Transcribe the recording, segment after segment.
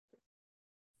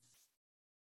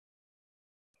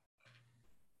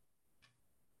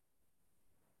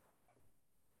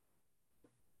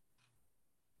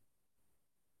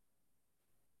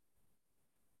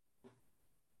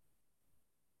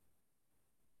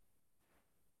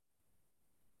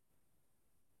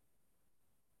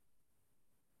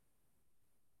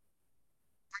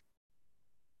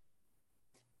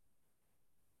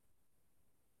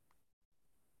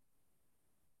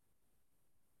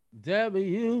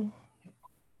W.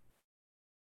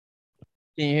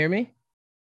 Can you hear me?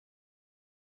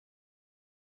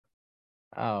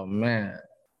 Oh man,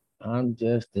 I'm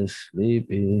just a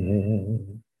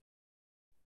sleepyhead.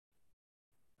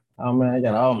 Oh man, I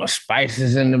got all my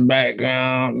spices in the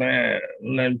background, man.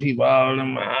 Letting people all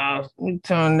in my house. Let me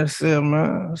turn this in,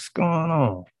 man. What's going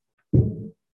on?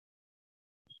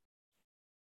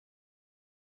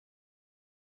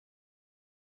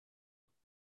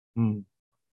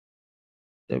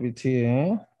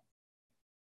 WTN.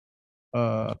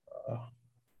 Uh,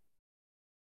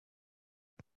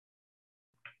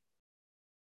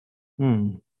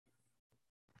 hmm.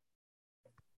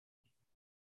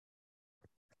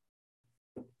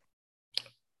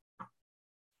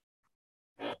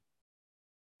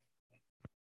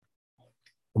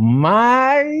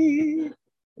 My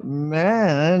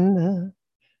man,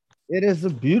 it is a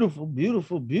beautiful,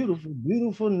 beautiful, beautiful,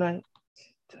 beautiful night.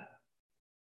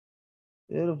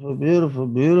 Beautiful, beautiful,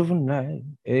 beautiful night.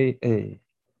 Hey, hey.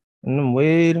 And I'm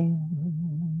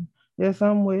waiting. Yes,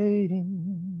 I'm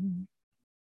waiting.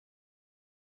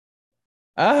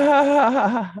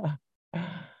 Ah,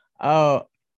 oh,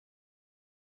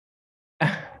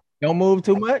 don't move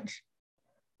too much.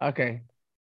 Okay.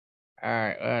 All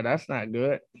right. That's not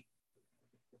good.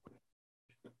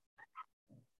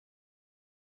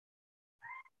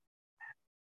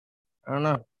 I don't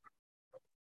know.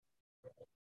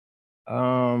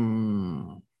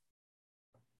 Um,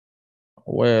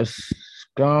 what's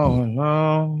going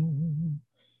on?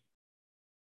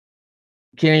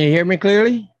 Can you hear me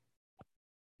clearly?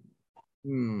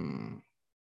 Hmm.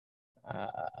 Uh,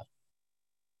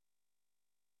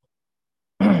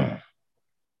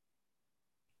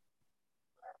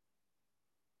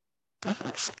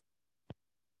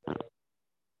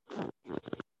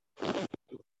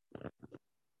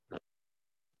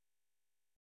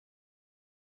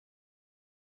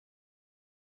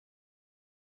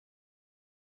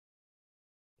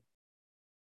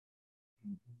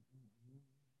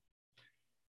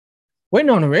 Waiting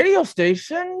on the radio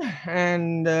station,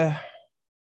 and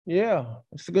yeah,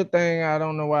 it's a good thing. I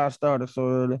don't know why I started so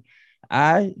early.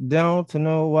 I don't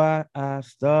know why I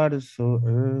started so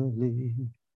early.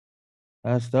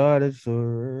 I started so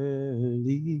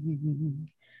early.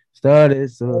 Started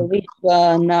so. At least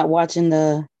not watching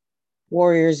the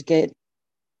Warriors get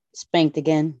spanked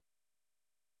again.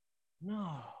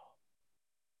 No.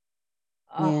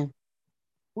 Yeah.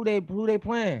 Who they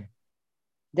playing?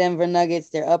 Denver Nuggets,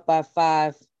 they're up by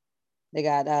 5. They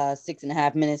got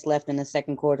 6.5 minutes left in the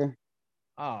second quarter.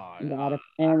 Oh, and they're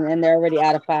already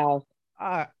out of fouls.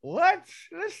 What?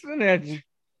 Listen at you.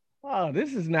 Oh,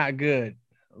 this is not good.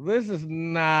 This is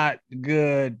not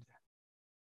good.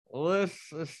 This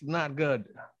is not good.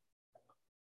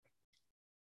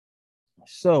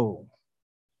 So,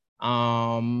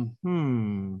 I'm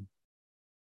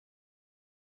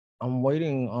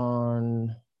waiting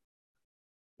on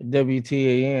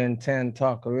WTAN 10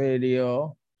 Talk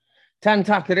Radio. 10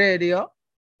 Talk Radio.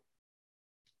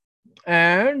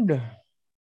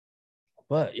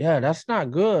 But yeah, that's not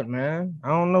good, man. I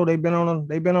don't know. They've been on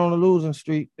a losing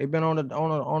streak. They've been on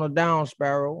a down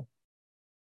spiral.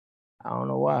 I don't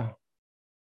know why.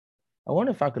 I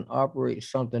wonder if I can operate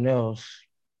something else.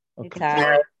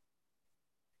 Okay.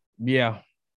 Yeah.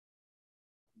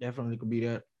 Definitely could be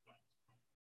that.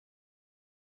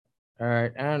 All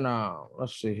right, and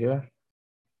let's see here.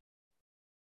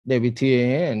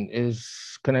 WTAN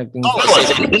is connecting. Call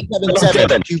us at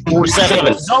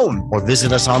 877-247-ZONE or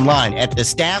visit us online at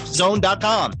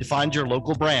thestaffzone.com to find your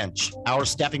local branch. Our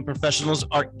staffing professionals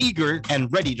are eager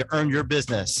and ready to earn your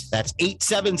business. That's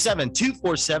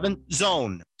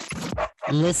 877-247-ZONE.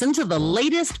 Listen to the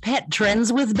latest pet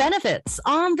trends with benefits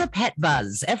on the Pet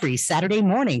Buzz every Saturday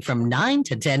morning from 9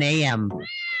 to 10 a.m.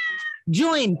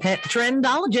 Join pet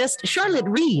trendologist Charlotte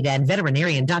Reed and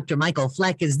veterinarian Dr. Michael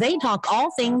Fleck as they talk all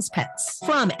things pets,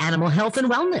 from animal health and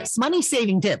wellness,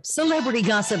 money-saving tips, celebrity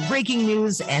gossip, breaking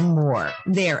news, and more.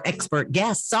 Their expert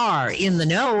guests are in the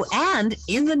know and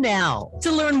in the now.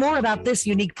 To learn more about this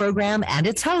unique program and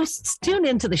its hosts, tune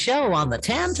into the show on the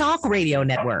Tan Talk Radio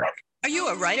Network. Are you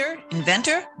a writer,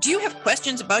 inventor? Do you have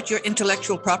questions about your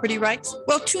intellectual property rights?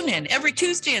 Well, tune in every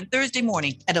Tuesday and Thursday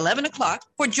morning at 11 o'clock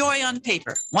for Joy on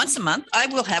Paper. Once a month, I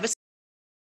will have a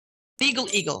legal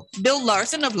eagle, Bill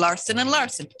Larson of Larson &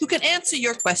 Larson, who can answer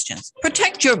your questions.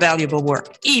 Protect your valuable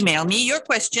work. Email me your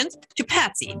questions to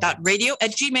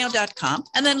patsy.radio@gmail.com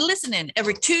and then listen in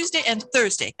every Tuesday and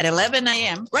Thursday at 11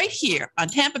 a.m. right here on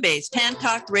Tampa Bay's Tan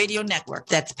Talk Radio Network.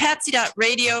 That's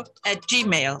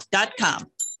patsy.radio@gmail.com.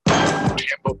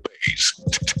 Tampa Bay's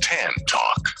Tan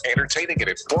Talk, entertaining and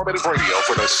informative radio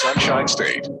for the Sunshine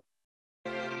State.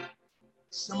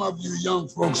 Some of you young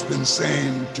folks been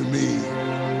saying to me,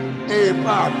 hey,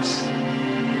 Pops,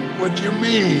 what do you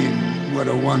mean, what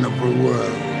a wonderful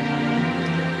world?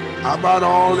 How about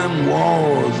all them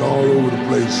wars all over the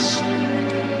place?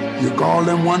 You call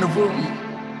them wonderful?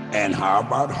 And how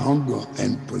about hunger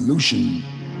and pollution?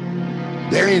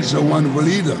 They ain't so wonderful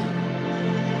either.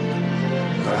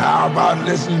 But how about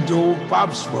listening to old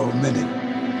Pops for a minute?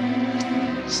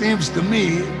 Seems to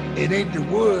me it ain't the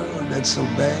world that's so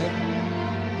bad,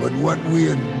 but what we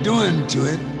are doing to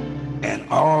it. And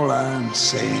all I'm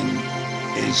saying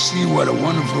is see what a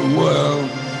wonderful world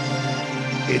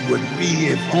it would be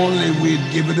if only we'd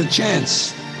give it a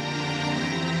chance.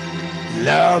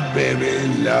 Love, baby,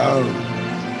 love.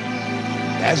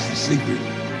 That's the secret.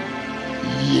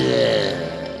 Yeah.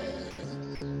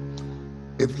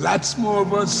 If lots more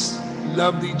of us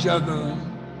loved each other,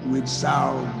 we'd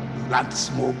solve lots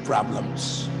more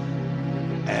problems.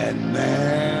 And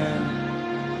man,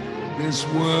 this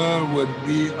world would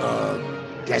be a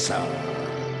desert.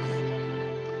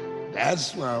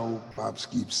 That's why old Pops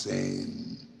keeps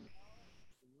saying,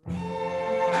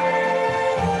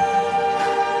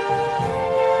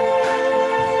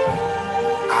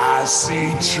 I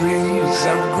see trees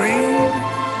of green,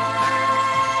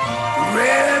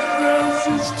 red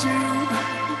roses too.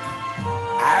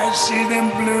 I see them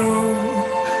bloom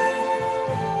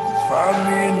for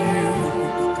me and you.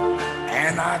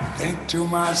 And I think to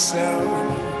myself,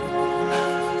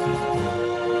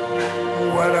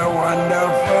 what a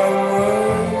wonderful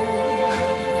world.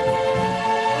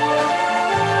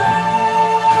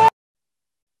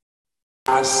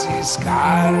 I see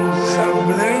skies of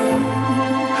blue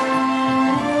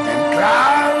and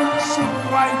clouds of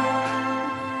white,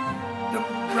 the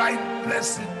bright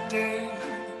blessed day,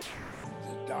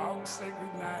 the dark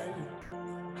sacred night.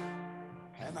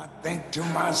 And I think to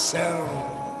myself,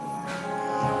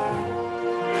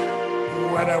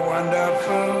 what a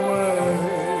wonderful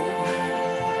world.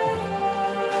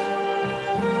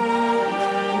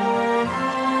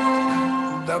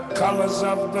 The colors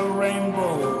of the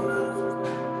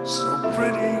rainbow, so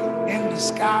pretty in the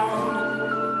sky,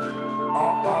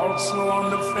 are also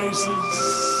on the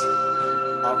faces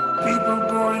of people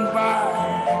going by.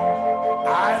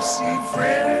 I see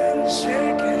friends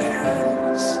shaking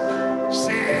hands,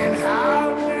 saying,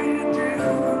 how do you do?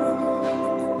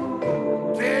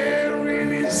 They're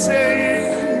really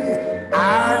saying, I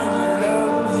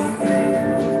love you.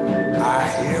 I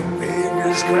hear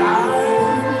babies cry.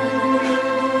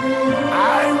 I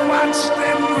watch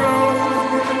them grow.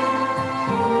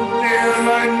 They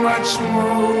learn much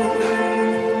more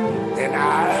than I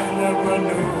never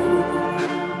knew.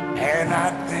 And I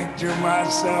think to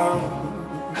myself,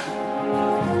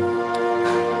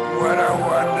 what a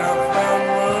wonderful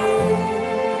world.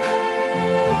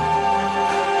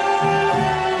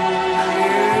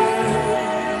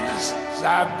 Yes,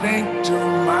 I think to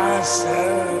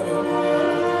myself,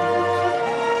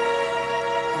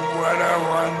 what a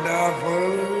wonderful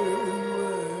world.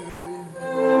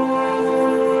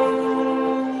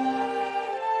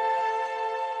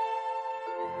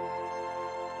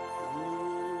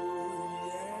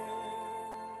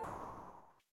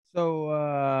 So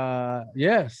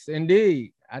yes,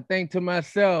 indeed. I think to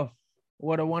myself,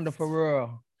 what a wonderful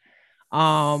world.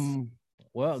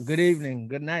 Well, good evening,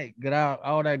 good night, good out,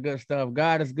 all that good stuff.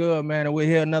 God is good, man. And we're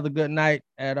here another good night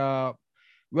at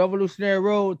Revolutionary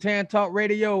Road, Tan Talk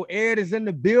Radio. Ed is in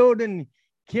the building.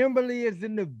 Kimberly is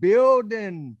in the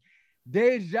building.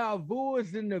 Deja Vu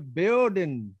is in the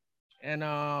building.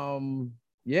 And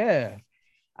yeah,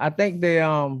 I think they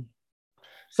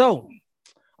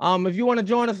if you want to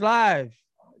join us live,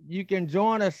 you can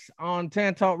join us on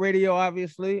Tan Talk Radio,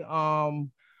 obviously. On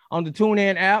the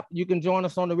TuneIn app, you can join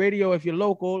us on the radio if you're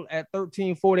local at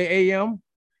 1340 a.m.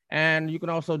 And you can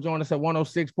also join us at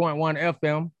 106.1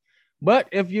 FM. But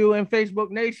if you're in Facebook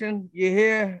Nation, you're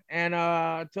here. And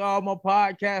to all my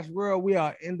podcast world, we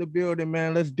are in the building,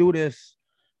 man. Let's do this.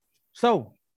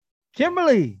 So,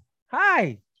 Kimberly,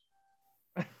 hi.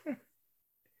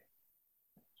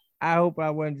 I hope I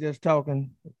wasn't just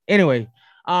talking. Anyway,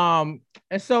 and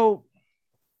so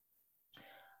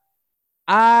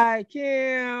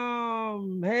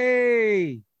Kim,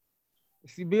 hey,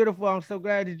 she beautiful. I'm so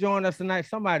glad you joined us tonight.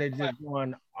 Somebody just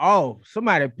going,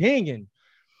 somebody pinging.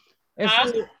 And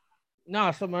so,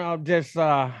 no, I'm just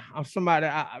I'm somebody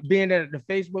being that the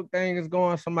Facebook thing is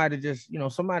going, somebody just,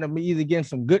 somebody be either getting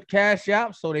some good cash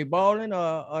out, so they balling,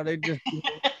 or they just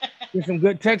get some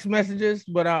good text messages.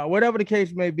 But whatever the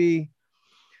case may be,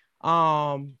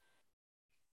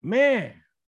 man.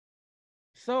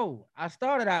 So I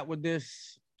started out with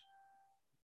this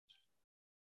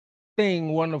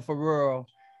thing, Wonderful World.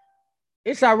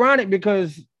 It's ironic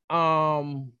because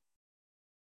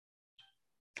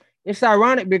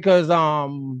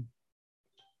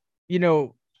you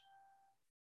know,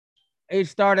 it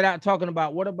started out talking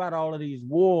about what about all of these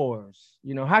wars?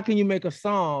 You know, how can you make a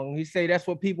song? He say that's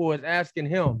what people was asking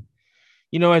him,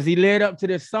 you know, as he led up to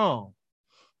this song.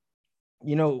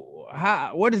 You know,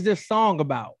 what is this song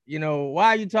about? You know, why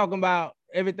are you talking about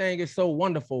everything is so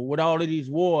wonderful with all of these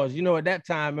wars? You know, at that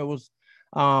time it was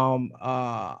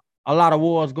a lot of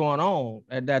wars going on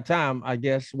at that time, I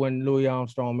guess, when Louis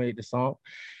Armstrong made the song.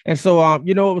 And so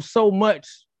you know, it was so much.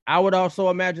 I would also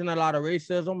imagine a lot of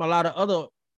racism, a lot of other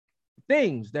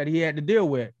things that he had to deal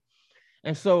with.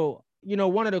 And so, you know,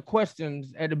 one of the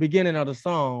questions at the beginning of the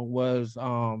song was,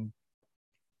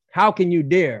 how can you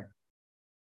dare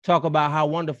talk about how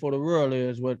wonderful the world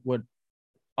is with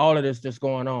all of this that's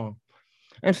going on?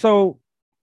 And so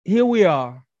here we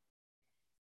are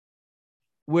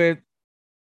with,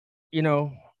 you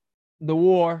know, the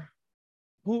war,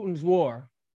 Putin's war.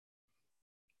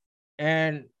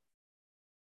 And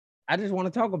I just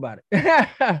want to talk about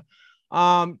it.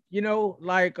 You know,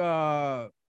 like I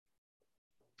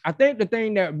think the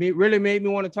thing that really made me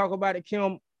want to talk about it,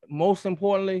 Kim, most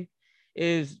importantly,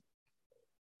 is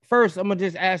first, I'm gonna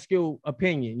just ask your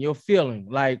opinion, your feeling.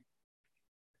 Like,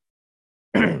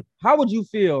 how would you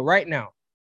feel right now?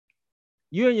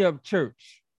 You in your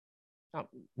church,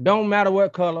 don't matter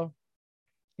what color,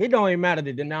 it don't even matter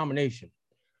the denomination.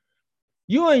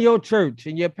 You in your church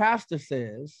and your pastor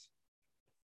says,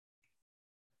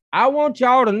 I want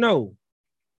y'all to know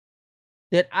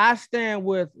that I stand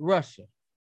with Russia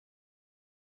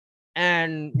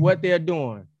and what they're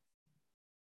doing.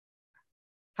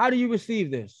 How do you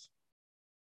receive this?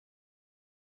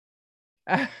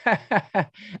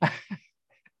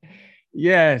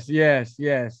 Yes. You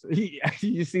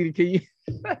see the key?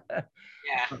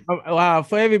 Yeah.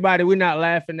 For everybody, we're not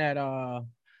laughing at the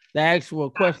actual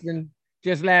question,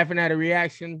 just laughing at a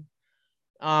reaction.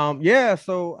 Yeah,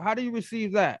 so how do you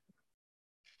receive that?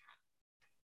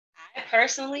 I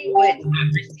personally would not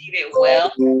receive it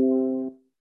well,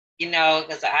 you know,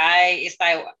 because it's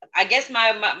like, I guess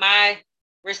my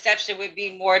reception would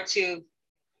be more to,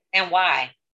 and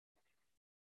why?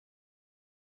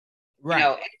 Right. You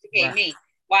know, educate me.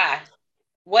 Why?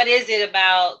 What is it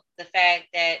about the fact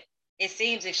that it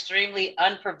seems extremely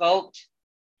unprovoked?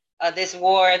 This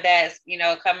war that's, you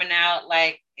know, coming out,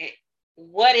 like,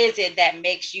 what is it that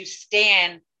makes you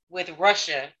stand with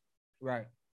Russia? Right.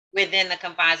 Within the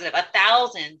confines of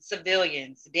 1,000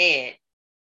 civilians dead,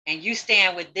 and you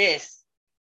stand with this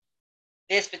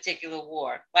particular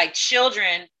war. Like,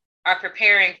 children are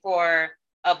preparing for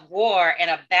a war and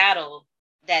a battle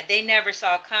that they never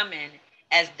saw coming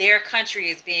as their country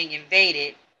is being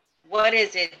invaded. What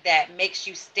is it that makes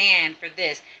you stand for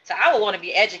this? So I would want to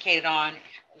be educated on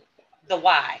the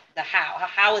why, the how.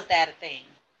 How is that a thing?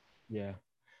 Yeah.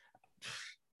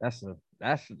 That's a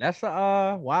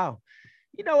wow.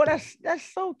 You know what?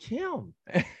 That's so Kim.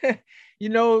 You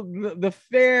know, the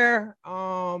fair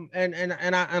I'm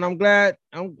glad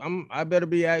I better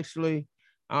be actually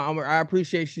I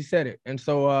appreciate she said it. And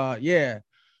so yeah,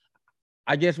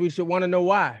 I guess we should want to know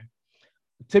why.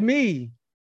 To me,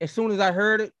 as soon as I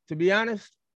heard it, to be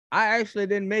honest, I actually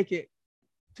didn't make it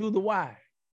to the why.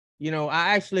 You know,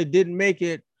 I actually didn't make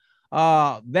it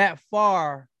that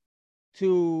far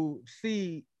to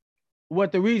see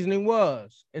what the reasoning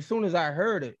was. As soon as I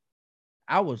heard it,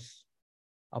 I was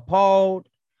appalled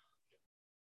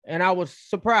and I was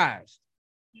surprised.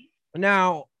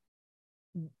 Now,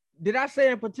 did I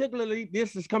say in particularly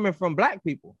this is coming from Black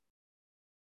people?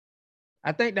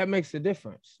 I think that makes a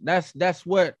difference. That's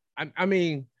what I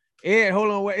mean. Ed,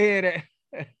 hold on, what Ed?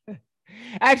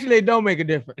 Actually, it don't make a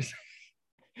difference.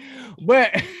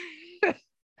 But it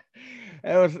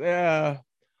was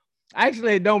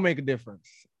actually it don't make a difference.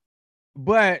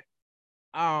 But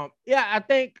yeah, I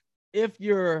think if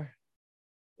you're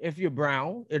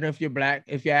brown and if you're Black,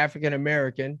 if you're African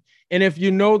American, and if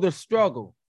you know the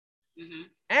struggle, mm-hmm.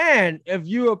 and if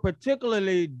you are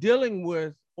particularly dealing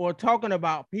with or talking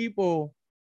about people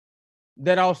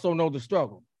that also know the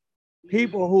struggle, mm-hmm.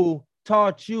 people who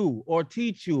taught you or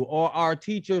teach you or are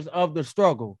teachers of the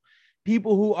struggle,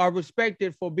 people who are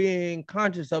respected for being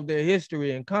conscious of their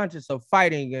history and conscious of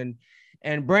fighting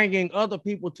and bringing other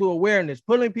people to awareness,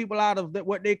 pulling people out of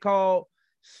what they call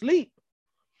sleep.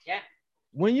 Yeah.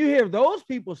 When you hear those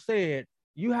people say it,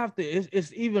 you have to,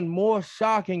 it's even more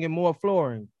shocking and more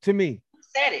flooring to me. Who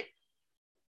said it?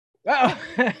 Well,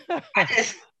 hey.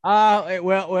 I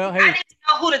didn't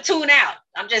know who to tune out.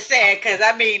 I'm just saying, because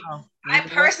I mean, I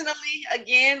personally,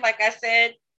 again, like I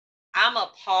said, I'm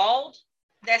appalled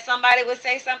that somebody would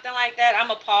say something like that.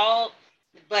 I'm appalled,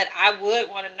 but I would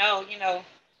want to know,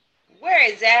 where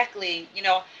exactly,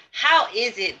 how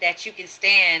is it that you can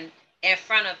stand in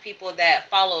front of people that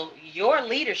follow your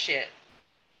leadership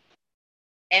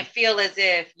and feel as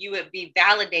if you would be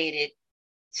validated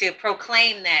to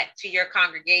proclaim that to your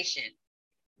congregation?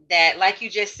 That, like you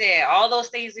just said, all those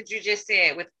things that you just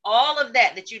said, with all of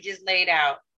that you just laid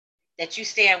out, that you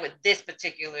stand with this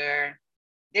particular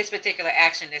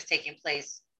action that's taking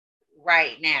place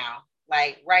right now,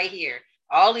 like right here.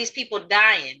 All these people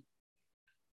dying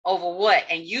over what?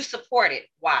 And you support it.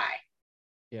 Why?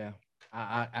 Yeah.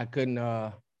 I couldn't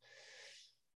I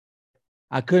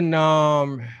couldn't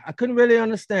really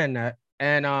understand that.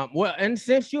 And well, and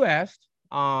since you asked,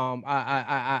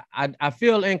 I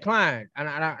feel inclined, and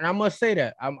I must say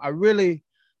that I really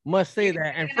must say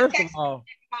that. And first of all,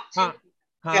 huh,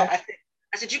 Yeah, huh?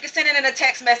 I said you can send it in a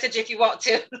text message if you want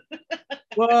to.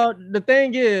 Well, the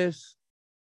thing is,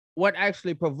 what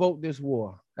actually provoked this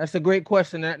war? That's a great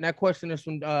question. That question is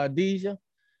from Deja.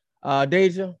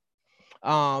 Deja.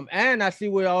 And I see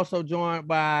we're also joined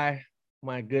by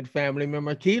my good family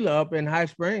member Keela up in High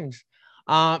Springs.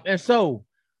 And so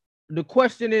the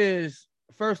question is,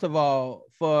 first of all,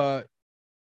 for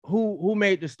who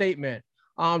made the statement.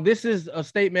 This is a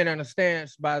statement and a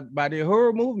stance by the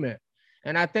Uhuru movement,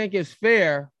 and I think it's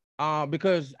fair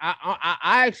because I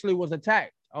actually was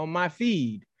attacked on my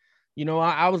feed.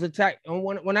 I was attacked.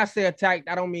 When I say attacked,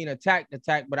 I don't mean attack,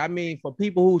 but I mean for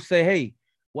people who say, "Hey,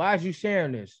 why is you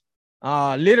sharing this?"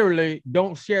 Literally,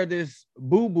 don't share this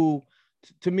boo boo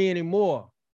to me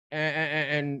anymore.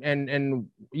 And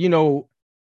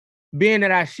being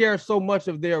that I share so much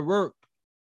of their work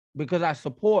because I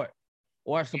supported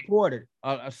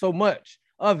so much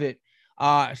of it.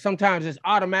 Sometimes it's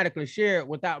automatically shared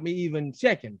without me even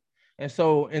checking. And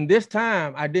so in this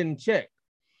time, I didn't check.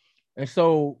 And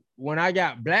so when I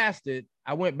got blasted,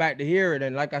 I went back to hear it.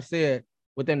 And like I said,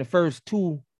 within the first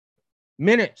 2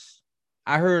 minutes,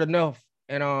 I heard enough.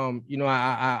 And I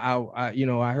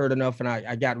heard enough, and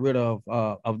I got rid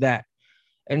of that.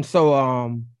 And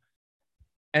so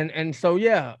and so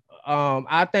yeah,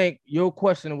 I think your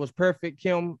question was perfect,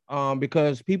 Kim,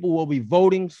 because people will be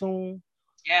voting soon.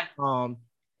 Yeah.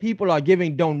 People are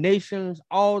giving donations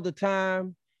all the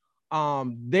time.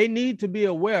 They need to be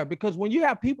aware, because when you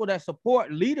have people that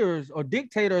support leaders or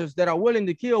dictators that are willing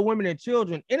to kill women and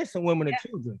children, innocent women and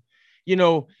children,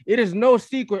 it is no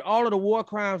secret all of the war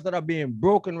crimes that are being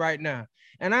broken right now.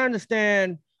 And I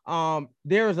understand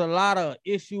there's a lot of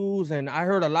issues, and I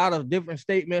heard a lot of different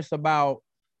statements about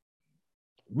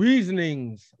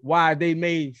reasonings why they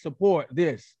may support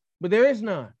this, but there is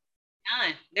none.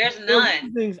 None. There's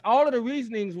none. All of the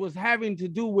reasonings was having to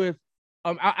do with,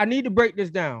 I need to break this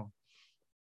down.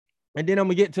 And then I'm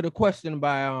gonna get to the question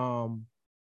by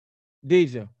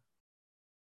Deja.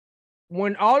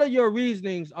 When all of your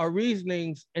reasonings are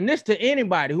reasonings, and this to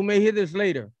anybody who may hear this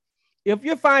later, if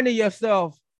you're finding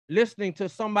yourself listening to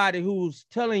somebody who's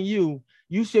telling you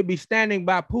you should be standing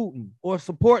by Putin or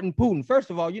supporting Putin, first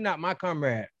of all, you're not my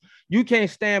comrade. You can't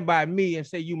stand by me and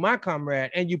say you my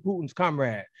comrade and you Putin's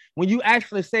comrade. When you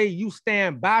actually say you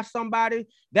stand by somebody,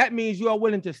 that means you are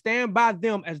willing to stand by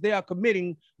them as they are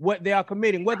committing what they are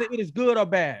committing, whether it is good or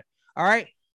bad. All right.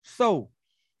 So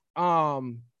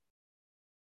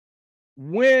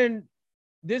when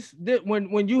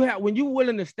when you're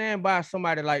willing to stand by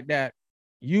somebody like that,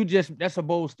 that's a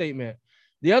bold statement.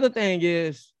 The other thing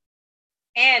is,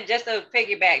 and just to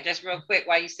piggyback just real quick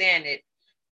while you're saying it,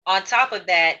 on top of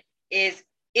that is,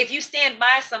 if you stand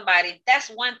by somebody, that's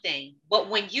one thing. But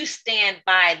when you stand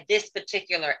by this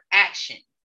particular action,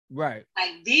 right,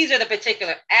 like these are the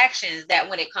particular actions that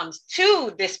when it comes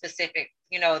to this specific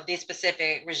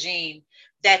regime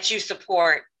that you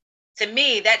support, to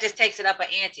me, that just takes it up an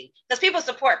ante. Because people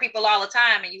support people all the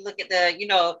time, and you look at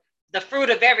the fruit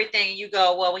of everything, you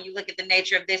go, well, when you look at the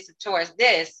nature of this towards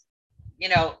this,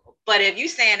 but if you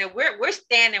saying that we're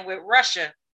standing with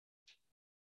Russia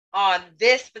on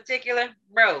this particular,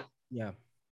 bro. Yeah.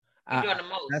 You're doing the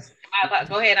most.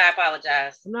 Go ahead, I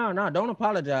apologize. No, don't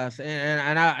apologize.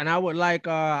 And I would like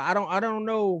I don't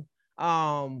know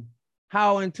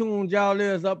how in tune y'all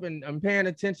is up and paying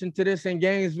attention to this in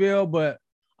Gainesville, but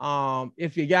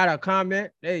if you got a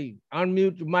comment, hey,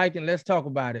 unmute your mic and let's talk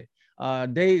about it.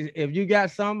 If you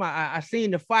got some, I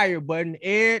seen the fire button.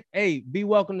 Ed, hey, be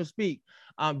welcome to speak.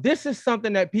 This is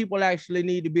something that people actually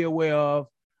need to be aware of.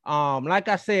 Like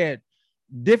I said,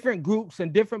 different groups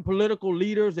and different political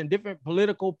leaders and different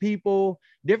political people,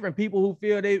 different people who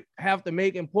feel they have to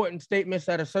make important statements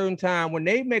at a certain time. When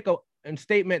they make a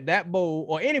statement that bold,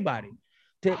 or anybody,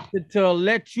 to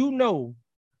let you know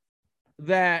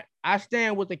that I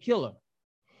stand with a killer,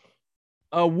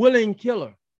 a willing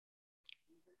killer.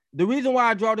 The reason why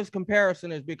I draw this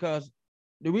comparison is because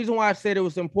the reason why I said it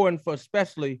was important for,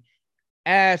 especially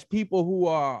as people who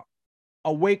are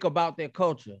awake about their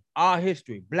culture, our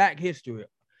history, Black history,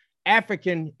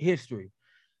 African history.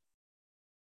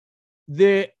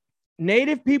 The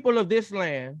native people of this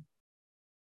land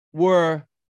were,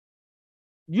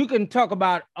 you can talk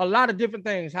about a lot of different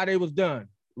things, how they was done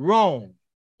wrong.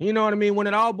 You know what I mean? When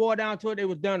it all boiled down to it, they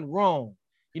was done wrong.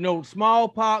 You know,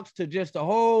 smallpox to just a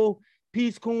whole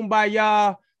peace,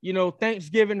 kumbaya, you know,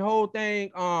 Thanksgiving, whole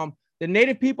thing. The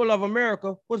native people of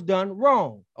America was done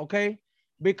wrong, okay?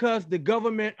 Because the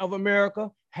government of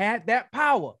America had that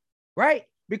power, right?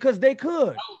 Because they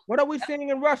could. What are we seeing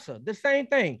in Russia? The same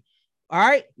thing. All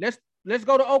right, let's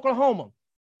go to Oklahoma.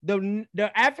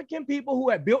 The African people who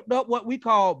had built up what we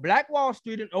call Black Wall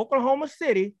Street in Oklahoma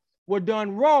City were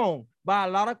done wrong by a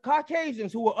lot of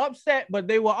Caucasians who were upset, but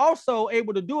they were also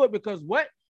able to do it because what?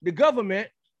 The government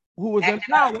who was in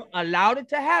power allowed it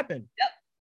to happen. Yep.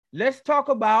 Let's talk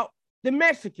about the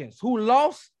Mexicans who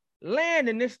lost land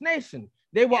in this nation.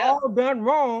 They were all done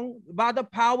wrong by the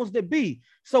powers that be.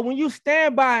 So when you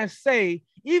stand by and say,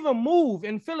 even move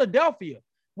in Philadelphia,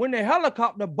 when the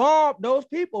helicopter bombed those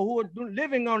people who were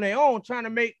living on their own, trying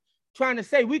to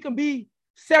say we can be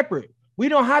separate. We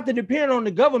don't have to depend on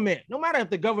the government, no matter if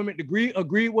the government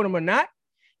agreed with them or not.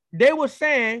 They were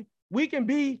saying we can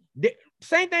be,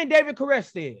 same thing David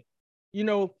Koresh said. You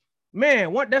know,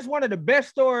 man, that's one of the best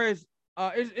stories.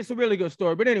 It's a really good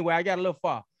story. But anyway, I got a little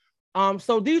far.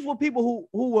 So these were people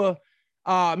who were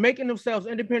making themselves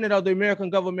independent of the American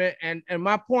government. And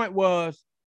my point was,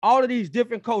 all of these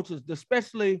different cultures,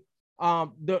 especially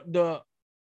the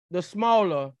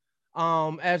smaller,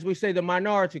 as we say, the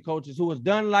minority cultures who was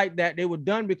done like that, they were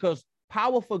done because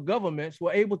powerful governments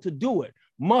were able to do it.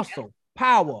 Muscle,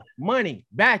 power, money,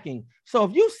 backing. So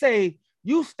if you say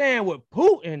you stand with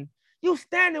Putin, you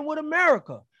standing with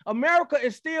America. America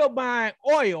is still buying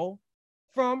oil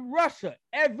from Russia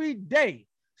every day.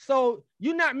 So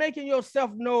you're not making yourself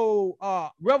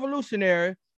no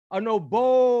revolutionary or no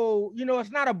bold, you know,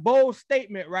 it's not a bold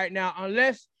statement right now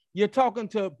unless you're talking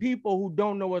to people who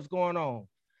don't know what's going on.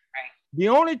 Right. The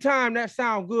only time that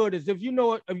sounds good is if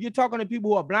you're talking to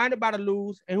people who are blinded by the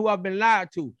news and who have been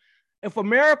lied to. If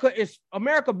America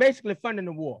basically funding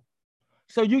the war.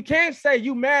 So you can't say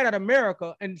you mad at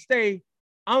America and say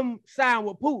I'm siding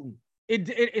with Putin.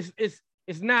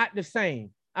 It's not the same.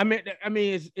 I mean,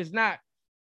 it's not.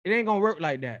 It ain't gonna work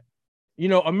like that. You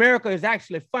know, America is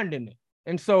actually funding it.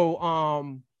 And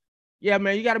so, yeah,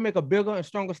 man, you got to make a bigger and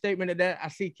stronger statement of that. I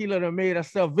see Keela done made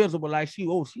herself visible like she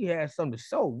has something to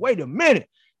show. Wait a minute.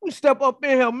 We step up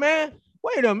in here, man.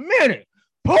 Wait a minute.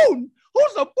 Putin?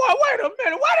 Who's the boy? Wait a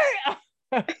minute. What ain't...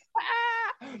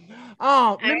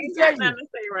 let me tell you. Nothing to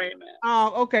say right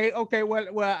now. Okay.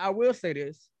 Well, I will say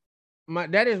this.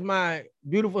 That is my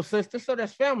beautiful sister. So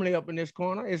that's family up in this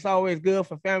corner. It's always good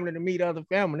for family to meet other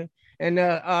family. And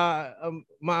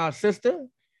my sister,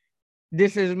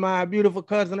 this is my beautiful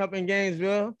cousin up in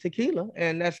Gainesville, Tequila,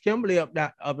 and that's Kimberly up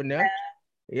in there.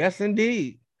 Yes,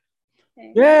 indeed.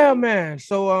 Yeah, man.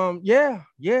 So yeah.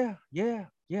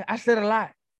 I said a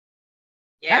lot.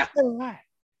 Yeah. I said a lot.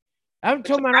 I'm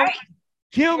talking about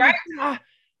Kim. Right.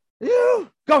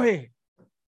 Go ahead.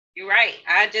 You're right.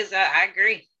 I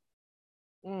agree.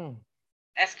 Mm.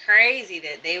 That's crazy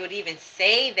that they would even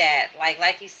say that.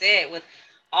 Like you said, with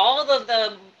all of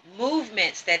the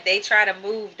movements that they try to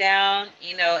move down,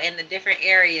 you know, in the different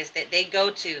areas that they go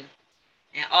to,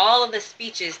 and all of the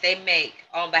speeches they make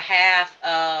on behalf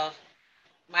of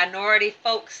minority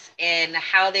folks and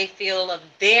how they feel of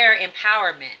their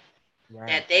empowerment,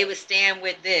 that they would stand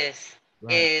with this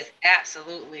is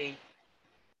absolutely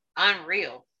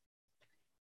unreal.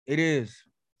 It is.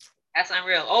 That's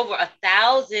unreal. Over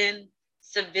 1,000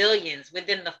 civilians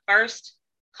within the first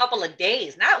couple of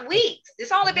days, not weeks.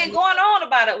 It's only been going on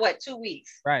about 2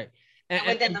 weeks. Right. And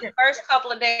within the first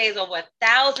couple of days, over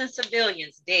 1,000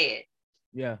 civilians dead.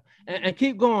 Yeah. And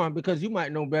keep going, because you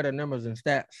might know better numbers and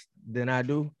stats than I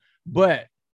do. But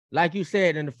like you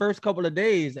said, in the first couple of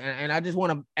days, and I just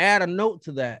want to add a note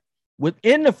to that,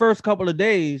 within the first couple of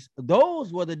days,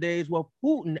 those were the days where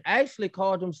Putin actually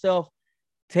called himself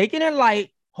taking it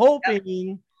light,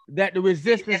 hoping that the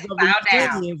resistance of the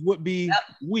Ukrainians would be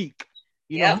weak.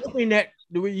 You know, hoping that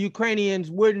the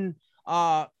Ukrainians wouldn't,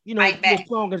 be as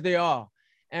strong as they are.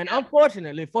 And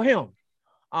unfortunately for him,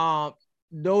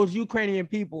 those Ukrainian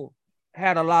people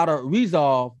had a lot of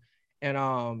resolve.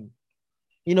 And,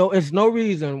 it's no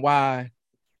reason why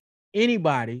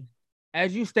anybody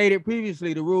as you stated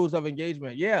previously, the rules of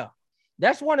engagement. Yeah,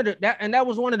 that's one of that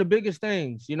was one of the biggest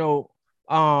things. It's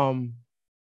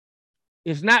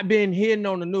not being hidden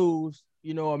on the news.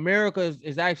 America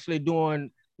is actually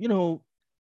doing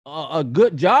a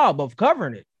good job of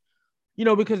covering it.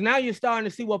 Because now you're starting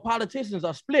to see what politicians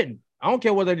are splitting. I don't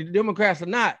care whether they're Democrats or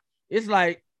not. It's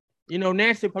like,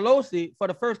 Nancy Pelosi, for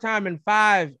the first time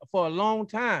for a long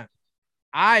time,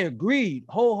 I agreed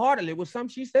wholeheartedly with something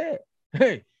she said.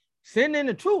 Hey, send in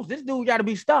the troops. This dude got to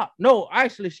be stopped. No,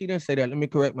 actually, she didn't say that. Let me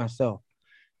correct myself.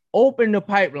 Open the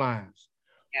pipelines.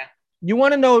 Yeah. You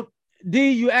want to know, D,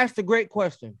 you asked a great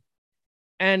question.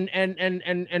 And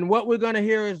what we're going to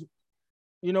hear is,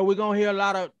 we're going to hear a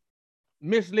lot of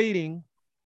misleading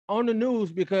on the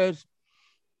news because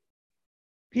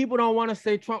people don't want to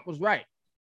say Trump was right.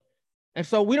 And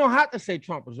so we don't have to say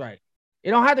Trump was right.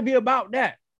 It don't have to be about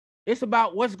that. It's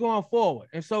about what's going forward.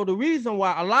 And so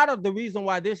a lot of the reason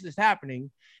why this is happening,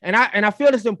 and I feel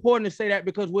it's important to say that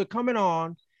because we're coming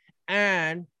on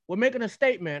and we're making a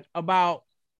statement about,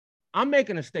 I'm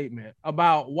making a statement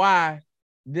about why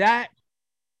that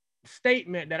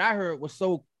statement that I heard was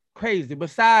so crazy,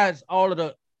 besides all of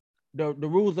the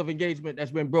rules of engagement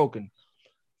that's been broken.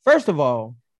 First of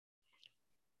all,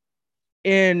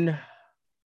 Putin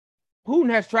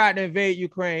has tried to invade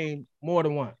Ukraine more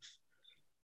than once.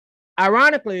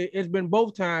 Ironically, it's been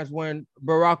both times when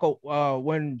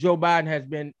when Joe Biden has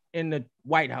been in the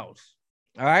White House.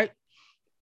 All right.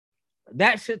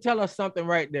 That should tell us something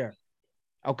right there.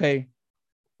 Okay.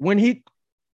 When he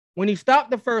stopped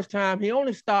the first time, he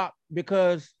only stopped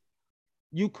because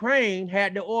Ukraine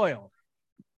had the oil.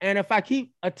 And if I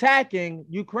keep attacking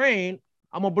Ukraine,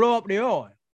 I'm going to blow up the oil.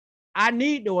 I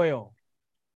need the oil.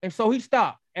 And so he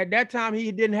stopped. At that time,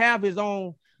 he didn't have his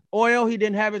own oil. He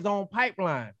didn't have his own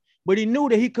pipeline. But he knew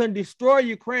that he couldn't destroy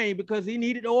Ukraine because he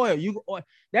needed oil.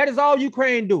 That is all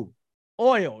Ukraine do.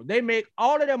 Oil. They make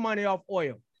all of their money off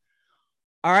oil.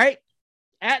 All right.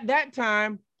 At that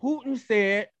time, Putin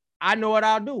said, I know what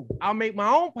I'll do. I'll make my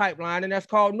own pipeline, and that's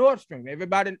called Nord Stream.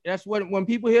 Everybody, that's what, when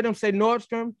people hear them say Nord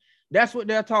Stream, that's what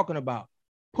they're talking about.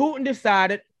 Putin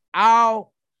decided,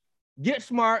 I'll get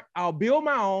smart, I'll build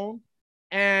my own,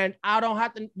 and I don't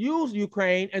have to use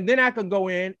Ukraine, and then I can go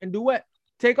in and do what?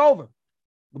 Take over,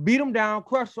 beat them down,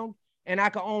 crush them, and I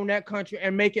can own that country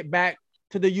and make it back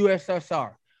to the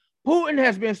USSR. Putin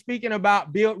has been speaking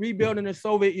about rebuilding the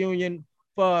Soviet Union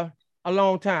for a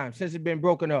long time, since it's been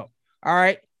broken up. All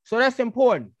right. So that's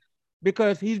important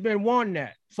because he's been wanting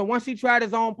that. So once he tried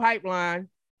his own pipeline,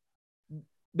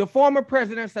 the former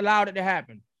presidents allowed it to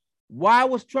happen. Why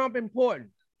was Trump important?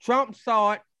 Trump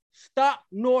saw it, stop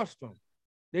Nord Stream.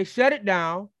 They shut it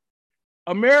down.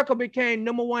 America became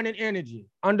number one in energy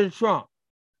under Trump.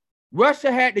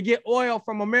 Russia had to get oil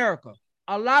from America.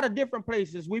 A lot of different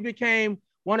places. We became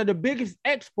one of the biggest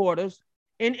exporters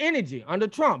in energy under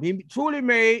Trump. He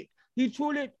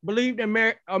truly believed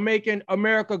in making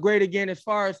America great again as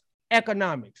far as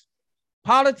economics.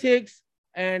 Politics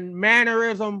and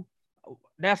mannerism,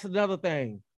 that's another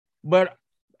thing. But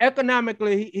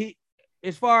economically, he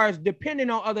as far as depending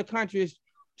on other countries,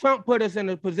 Trump put us in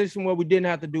a position where we didn't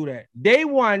have to do that. Day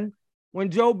one, when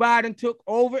Joe Biden took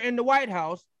over in the White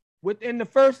House, within the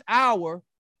first hour,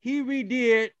 he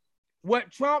redid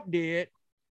what Trump did,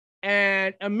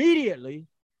 and immediately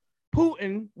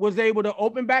Putin was able to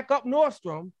open back up Nord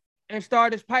Stream and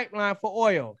start his pipeline for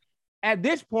oil. At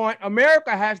this point,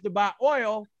 America has to buy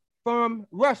oil from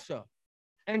Russia.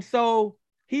 And so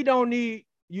he don't need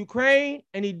Ukraine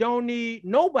and he don't need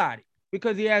nobody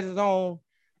because he has his own.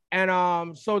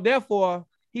 And so therefore,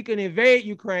 he can invade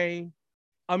Ukraine.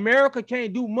 America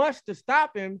can't do much to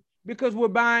stop him because we're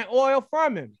buying oil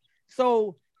from him.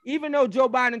 So even though Joe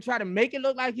Biden tried to make it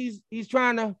look like he's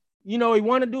trying to, he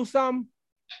want to do something,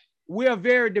 we are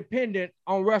very dependent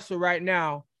on Russia right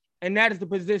now. And that is the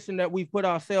position that we put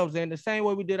ourselves in, the same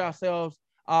way we did ourselves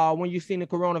when you seen the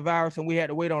coronavirus and we had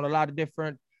to wait on a lot of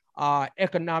different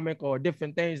economic or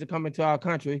different things to come into our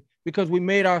country because we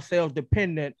made ourselves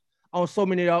dependent on so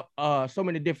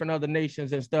many different other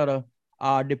nations instead of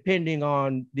depending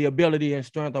on the ability and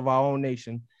strength of our own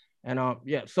nation. And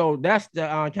so that's the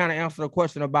kind of answer the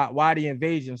question about why the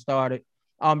invasion started.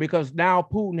 Because now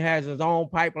Putin has his own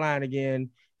pipeline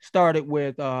again, started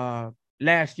with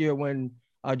last year when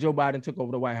Joe Biden took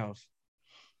over the White House.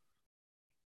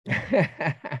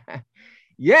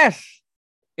 Yes,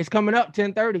 it's coming up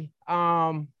 10:30.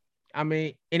 I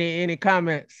mean, any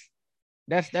comments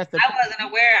That's the. I wasn't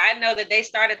aware. I know that they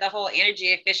started the whole energy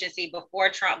efficiency before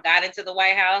Trump got into the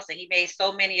White House, and he made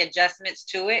so many adjustments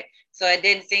to it. So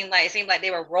it seemed like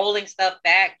they were rolling stuff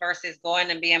back versus going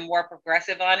and being more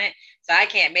progressive on it. So I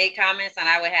can't make comments, and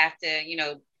I would have to,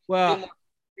 do more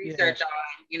research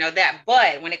on, that.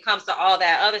 But when it comes to all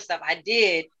that other stuff, I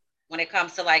did. When it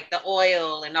comes to like the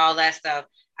oil and all that stuff,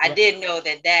 I did know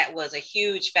that was a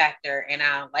huge factor. And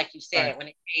like you said, when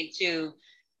it came to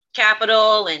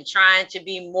capital and trying to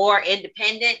be more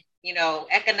independent,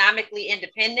 economically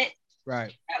independent.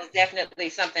 Right. That was definitely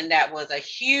something that was a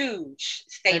huge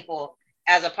staple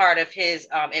as a part of his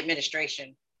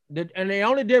administration. And the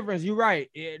only difference, you're right,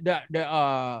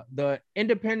 the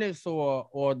independence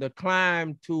or the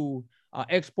climb to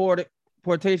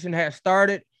exportation had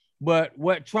started, but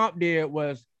what Trump did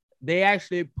was they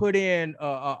actually put in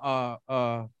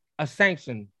a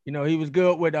sanction. He was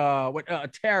good with a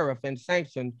tariff and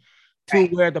sanction to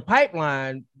where the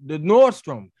pipeline, the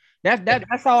Nordstrom.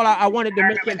 That's all I wanted to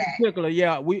make in particular.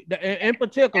 Yeah, in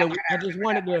particular, I just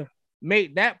wanted to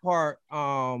make that part.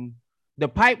 The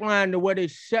pipeline, the way they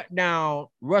shut down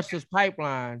Russia's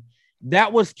pipeline,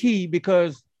 that was key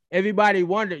because everybody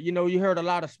wondered. You heard a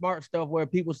lot of smart stuff where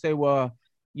people say, "Well,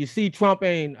 you see, Trump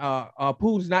ain't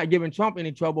Putin's not giving Trump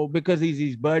any trouble because he's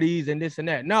these buddies and this and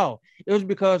that." No, it was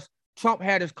because Trump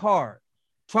had his card.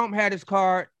 Trump had his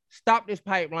card, stopped his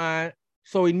pipeline,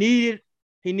 so he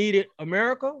needed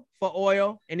America for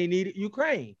oil and he needed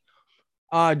Ukraine.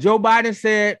 Joe Biden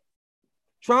said,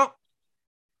 Trump.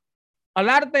 A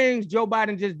lot of things Joe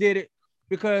Biden just did it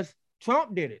because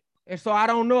Trump did it. And so I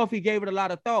don't know if he gave it a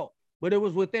lot of thought, but it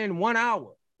was within 1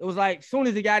 hour. It was like, as soon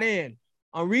as he got in,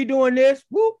 I'm redoing this,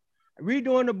 whoop,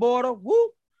 redoing the border,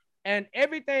 whoop. And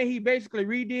everything he basically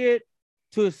redid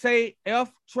to say F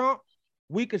Trump,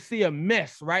 we could see a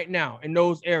mess right now in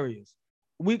those areas.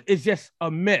 It's just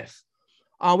a mess.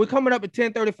 We're coming up at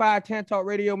 10:35, 10 Talk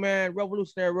Radio, man,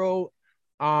 Revolutionary Road.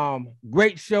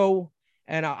 Great show.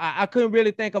 And I couldn't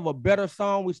really think of a better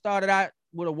song. We started out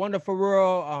with A Wonderful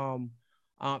World.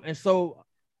 And so,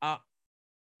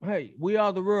 hey, we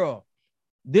are the world.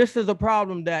 This is a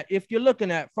problem that if you're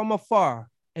looking at from afar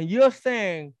and you're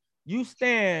saying you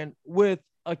stand with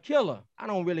a killer, I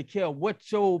don't really care what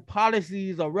your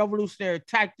policies or revolutionary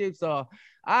tactics are.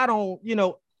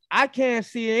 I can't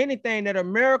see anything that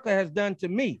America has done to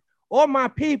me or my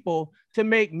people to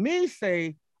make me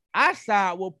say I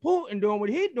side with Putin doing what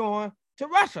he's doing to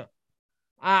Russia.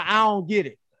 I don't get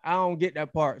it. I don't get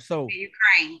that part. So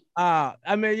Ukraine.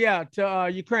 To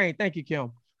Ukraine. Thank you,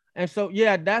 Kim. And so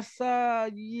that's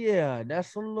a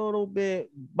little bit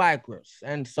backwards.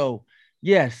 And so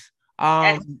yes,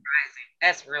 that's surprising.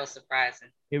 That's real surprising.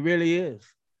 It really is.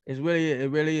 It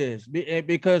really is.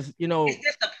 Because it's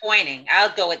disappointing.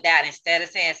 I'll go with that instead of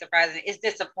saying surprising. It's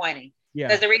disappointing. Yeah.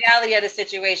 Because the reality of the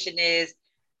situation is,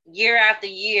 year after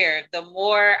year, the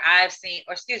more I've seen,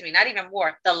 or excuse me, not even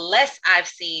more, the less I've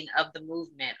seen of the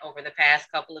movement over the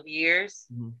past couple of years,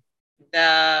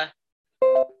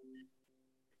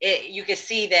 you can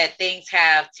see that things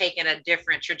have taken a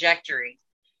different trajectory.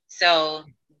 So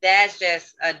that's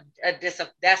just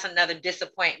that's another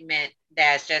disappointment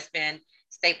that's just been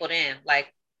stapled in.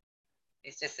 Like,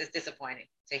 it's disappointing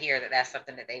to hear that that's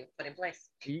something that they put in place.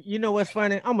 You know what's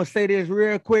funny? I'm gonna say this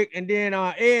real quick, and then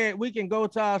Ed, we can go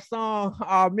to our song,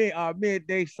 our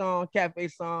midday song, cafe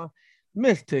song,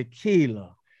 Miss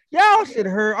Tequila. Y'all should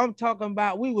have heard. I'm talking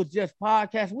about. We was just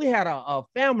podcasting. We had a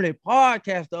family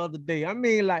podcast the other day. I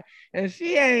mean, like, and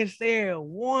she ain't said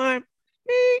one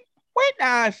beep. Wait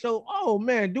now, so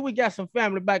man, do we got some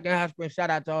family back in Hot Springs? Shout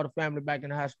out to all the family back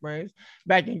in Hot Springs,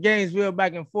 back in Gainesville,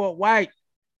 back in Fort White.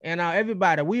 And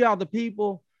everybody, we are the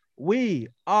people. We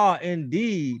are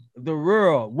indeed the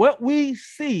world. What we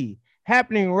see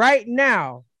happening right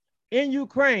now in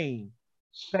Ukraine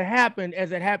could happen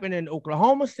as it happened in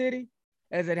Oklahoma City,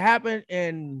 as it happened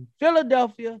in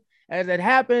Philadelphia, as it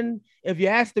happened, if you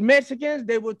ask the Mexicans,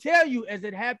 they will tell you as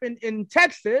it happened in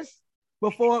Texas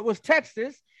before it was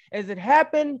Texas, as it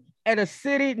happened at a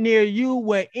city near you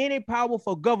where any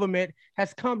powerful government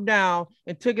has come down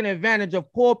and taken advantage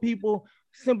of poor people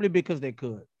simply because they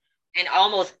could. And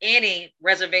almost any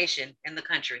reservation in the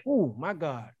country. Oh my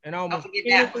God! And almost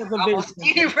any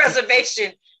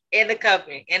reservation in the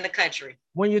country.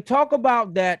 When you talk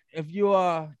about that, if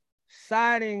you're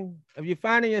finding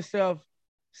yourself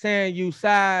saying you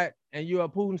side and you're a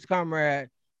Putin's comrade,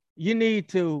 you need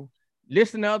to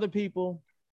listen to other people,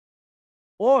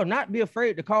 or not be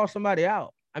afraid to call somebody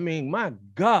out. I mean, my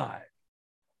God.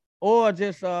 Or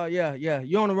just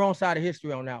you're on the wrong side of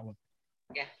history on that one.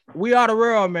 Yeah. We are the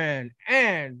world, man.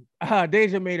 And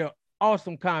Deja made an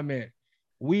awesome comment.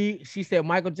 She said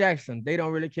Michael Jackson, They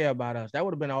Don't Really Care About Us. That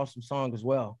would have been an awesome song as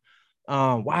well.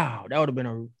 Wow, that would have been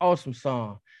an awesome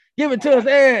song. Give it to us,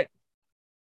 Ed.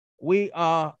 We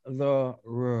Are the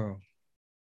World.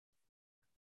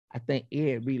 I think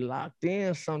Ed be locked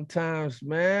in sometimes,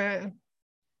 man.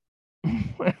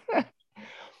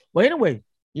 Well, anyway,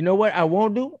 you know what I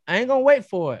won't do? I ain't gonna wait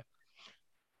for it.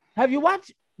 Have you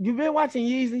been watching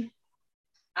Yeezy?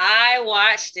 I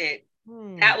watched it.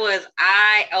 That was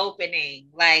eye-opening.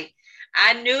 Like,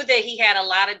 I knew that he had a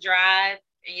lot of drive.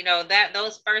 You know, that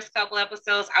those first couple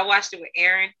episodes, I watched it with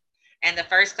Aaron. And the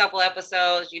first couple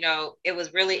episodes, you know, it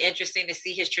was really interesting to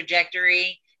see his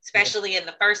trajectory, especially in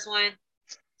the first one.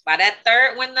 By that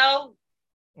third one, though,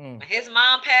 when his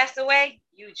mom passed away,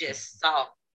 you just saw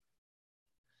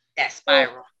that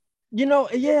spiral. Well, you know,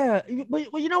 yeah.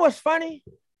 But you know what's funny?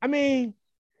 I mean,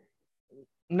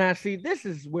 now see, this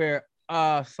is where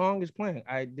song is playing.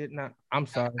 I'm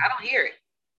sorry. I don't hear it.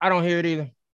 I don't hear it either.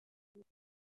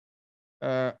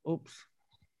 Oops.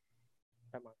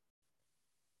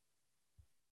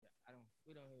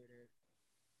 We don't hear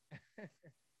it.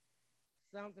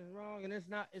 Something's wrong, and it's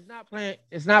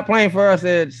not playing for us,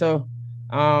 Ed. So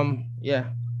yeah.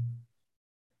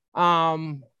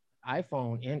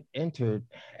 iPhone entered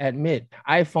admit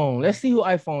iPhone. Let's see who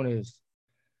iPhone is.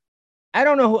 I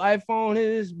don't know who iPhone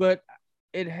is, but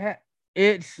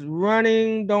it's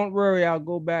running. Don't worry, I'll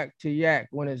go back to Yak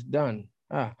when it's done.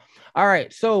 All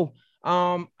right. So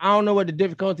I don't know what the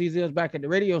difficulties is back at the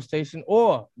radio station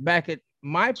or back at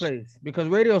my place, because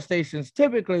radio stations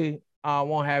typically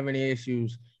won't have any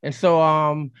issues. And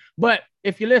so but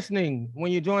if you're listening,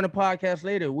 when you join the podcast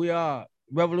later, we are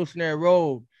Revolutionary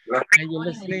Road. And you're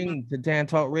listening to Dan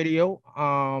Talk Radio.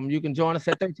 You can join us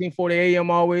at 1340 AM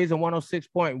always and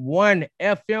 106.1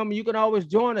 FM. You can always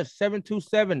join us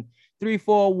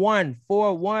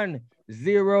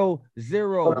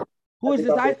 727-341-4100. Who is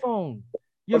this iPhone?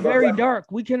 You're very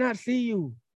dark. We cannot see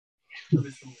you.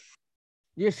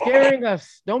 You're scaring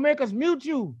us. Don't make us mute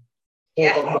you.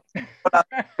 Yeah.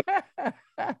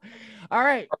 All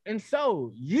right. And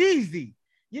so Yeezy.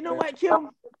 You know what, Kim?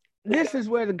 This is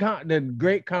where the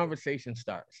great conversation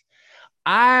starts.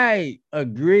 I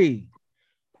agree,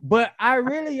 but I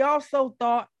really also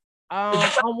thought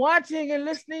I'm watching and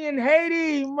listening in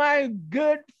Haiti. My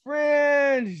good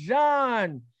friend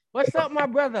Jean, what's up, my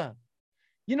brother?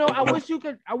 You know, I wish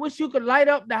you could light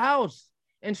up the house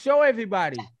and show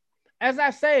everybody. As I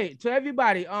say to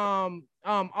everybody, all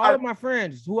of my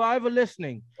friends who are ever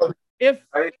listening, if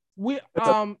we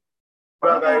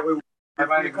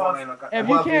if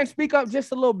you can't speak up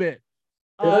just a little bit,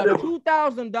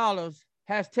 $2,000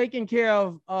 has taken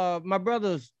care of my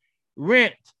brother's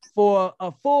rent for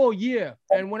a full year.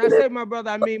 And when I say my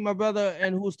brother, I mean my brother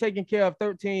and who's taking care of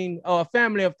 13, a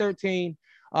family of 13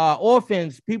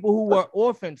 orphans, people who were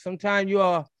orphans. Sometimes you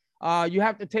have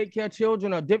to take care of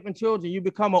children or different children. You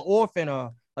become an orphan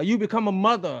or you become a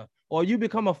mother or you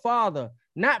become a father,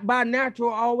 not by natural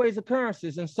always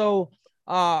occurrences. And so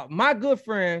my good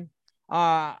friend,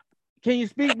 can you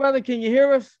speak, brother? Can you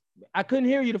hear us? I couldn't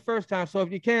hear you the first time. So if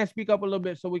you can, speak up a little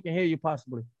bit so we can hear you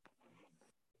possibly.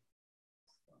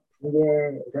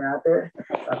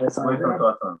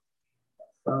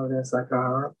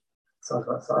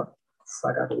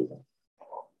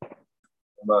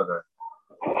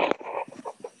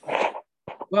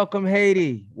 Welcome,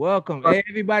 Haiti. Welcome. Hey,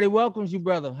 everybody welcomes you,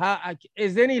 brother.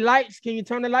 Is there any lights? Can you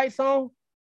turn the lights on?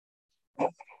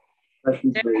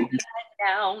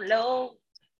 Down low.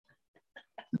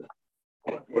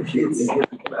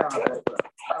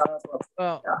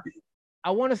 Well,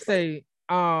 I want to say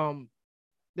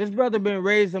this brother been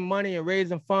raising money and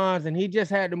raising funds, and he just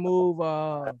had to move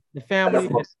the family,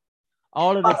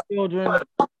 all of the children.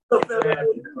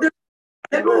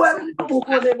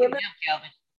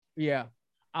 Yeah.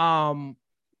 And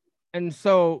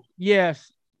so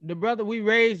yes, the brother, we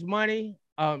raised money.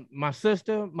 My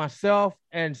sister, myself,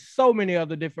 and so many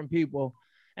other different people.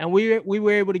 And we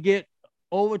were able to get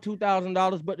over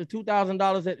 $2,000, but the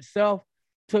 $2,000 itself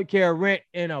took care of rent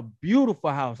in a beautiful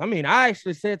house. I mean, I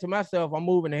actually said to myself, I'm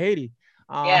moving to Haiti.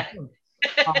 I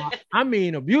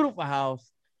mean, a beautiful house.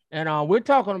 And we're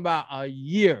talking about a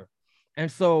year.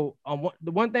 And so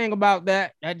the one thing about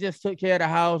that just took care of the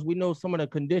house. We know some of the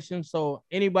conditions. So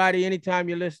anytime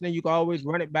you're listening, you can always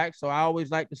run it back. So I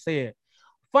always like to say it.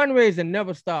 Fundraising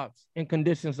never stops in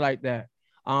conditions like that.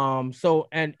 So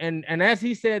as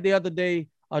he said the other day,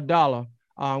 $1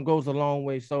 goes a long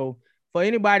way. So for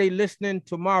anybody listening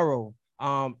tomorrow,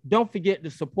 don't forget to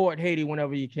support Haiti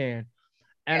whenever you can.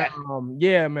 And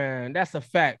yeah, man, that's a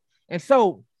fact. And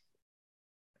so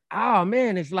oh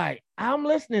man, it's like I'm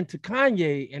listening to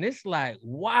Kanye, and it's like,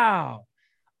 wow.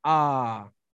 I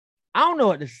don't know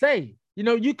what to say. You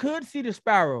know, you could see the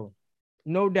spiral,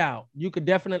 no doubt. You could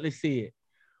definitely see it.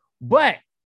 But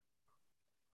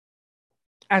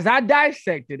as I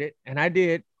dissected it, and I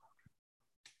did,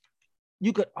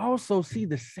 you could also see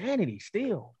the sanity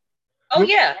still. Oh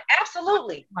yeah,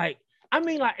 absolutely. Like, I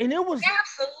mean, like, and it was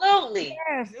absolutely.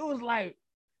 Yes, it was like.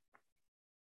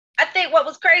 I think what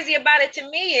was crazy about it to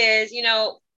me is, you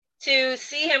know, to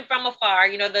see him from afar.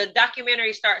 You know, the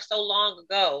documentary starts so long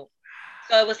ago,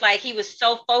 so it was like he was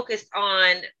so focused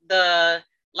on the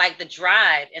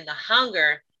drive and the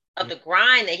hunger of the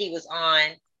grind that he was on,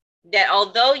 that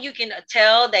although you can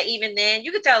tell that even then,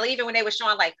 you could tell even when they were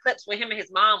showing like clips with him and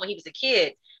his mom when he was a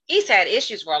kid, he's had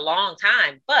issues for a long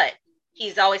time, but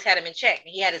he's always had him in check.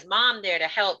 And he had his mom there to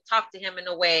help talk to him in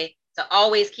a way to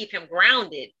always keep him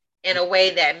grounded in a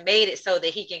way that made it so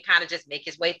that he can kind of just make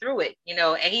his way through it, you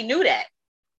know. And he knew that.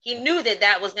 He knew that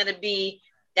that was going to be,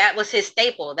 that was his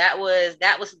staple. That was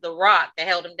the rock that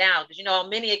held him down. Because, you know, on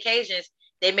many occasions,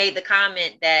 they made the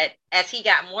comment that as he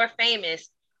got more famous,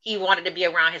 he wanted to be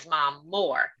around his mom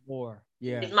more.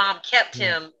 Yeah. His mom kept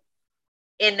him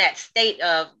in that state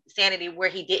of sanity where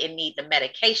he didn't need the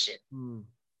medication.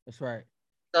 That's right.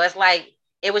 So it's like,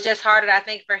 it was just harder, I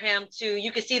think, for him to,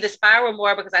 you could see the spiral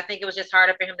more because I think it was just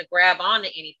harder for him to grab on to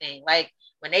anything. Like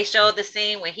when they showed the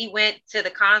scene when he went to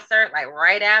the concert, like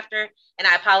right after, and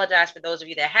I apologize for those of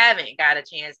you that haven't got a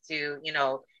chance to, you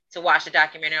know, to watch the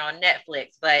documentary on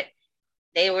Netflix, but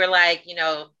they were like, you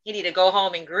know, he need to go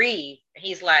home and grieve. And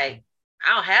he's like,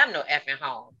 I don't have no effing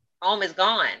home. Home is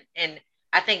gone. And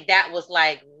I think that was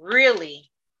like really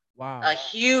a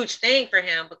huge thing for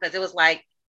him because it was like,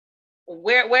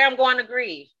 where I'm going to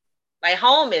grieve, like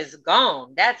home is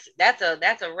gone. That's a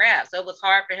wrap. So it was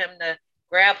hard for him to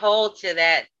grab hold to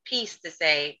that piece to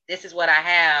say, this is what I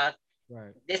have.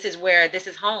 Right. This is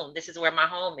home. This is where my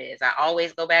home is. I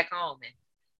always go back home. And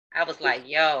I was like,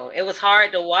 yo, it was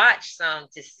hard to watch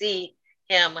to see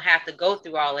him have to go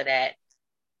through all of that.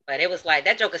 But it was like,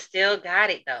 that Joker still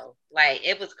got it though. Like,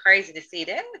 it was crazy to see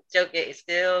that Joker is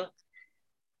still,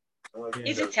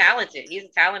 he's a talented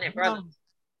brother.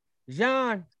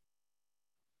 John,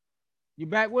 you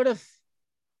back with us?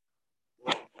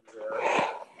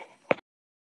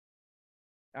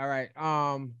 All right.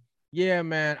 Yeah,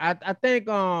 man. I think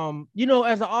you know,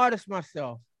 as an artist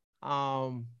myself,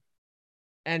 and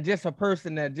just a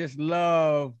person that just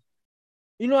love,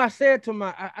 you know, I said to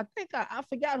my, I think I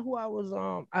forgot who I was.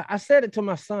 I said it to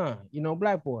my son, you know,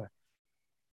 black boy.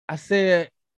 I said,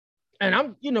 and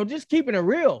I'm, you know, just keeping it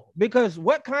real because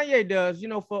what Kanye does, you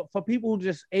know, for people who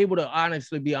just able to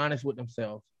honestly be honest with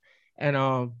themselves.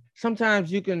 And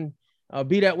sometimes you can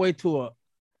be that way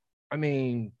I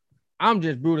mean, I'm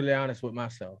just brutally honest with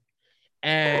myself.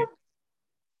 And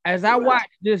as I watch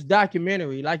this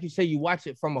documentary, like you say, you watch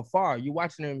it from afar, you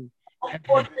watching him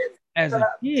as a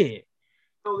kid,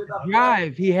 the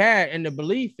drive he had and the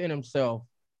belief in himself.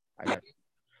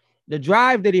 The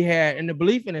drive that he had and the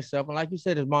belief in himself, and like you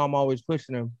said, his mom always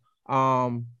pushing him. I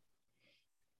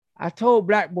told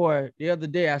Black Boy the other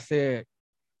day, I said,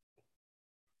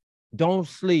 don't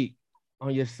sleep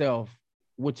on yourself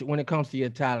when it comes to your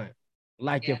talent,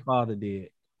 like your father did.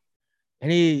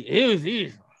 And he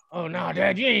was, oh no,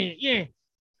 Dad, you ain't.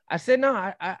 I said, no,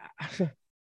 I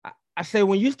said,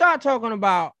 when you start talking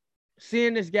about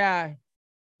seeing this guy,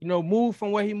 you know, move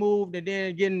from where he moved and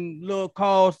then getting little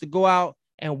calls to go out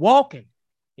and walking,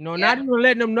 you know, not even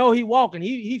letting them know he walking.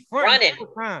 He running,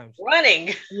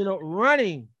 you know,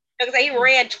 running. Because he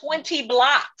ran 20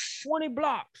 blocks. 20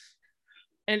 blocks.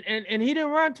 And he didn't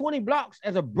run 20 blocks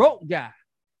as a broke guy.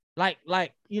 Like,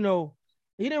 you know,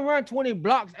 he didn't run 20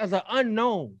 blocks as an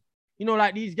unknown. You know,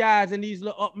 like these guys in these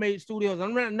little upmade studios.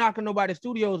 I'm not knocking nobody's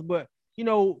studios, but you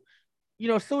know,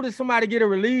 as soon as somebody get a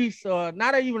release,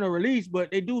 not even a release,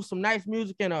 but they do some nice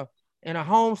music in a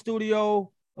home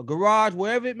studio, a garage,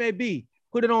 wherever it may be,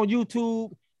 put it on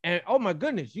YouTube, and oh my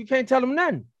goodness, you can't tell them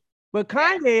nothing. But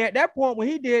Kanye, at that point when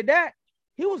he did that,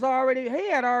 he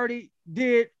had already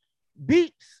did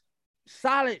beats,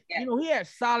 solid, you know, he had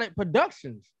solid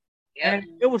productions. And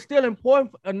it was still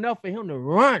important enough for him to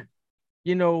run,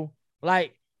 you know,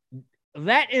 like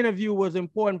that interview was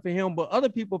important for him, but other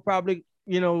people probably,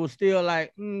 you know, was still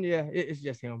like, yeah, it's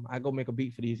just him. I go make a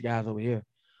beat for these guys over here.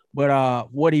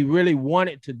 But what he really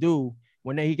wanted to do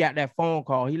when he got that phone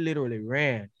call, he literally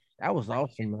ran. That was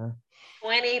awesome, man.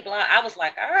 20 blocks. I was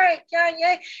like, all right,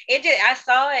 Kanye.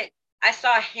 I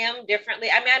saw him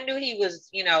differently. I mean, I knew he was,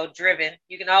 you know, driven.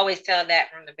 You can always tell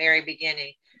that from the very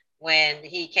beginning when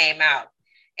he came out.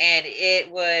 And it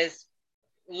was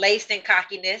laced in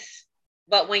cockiness.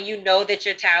 But when you know that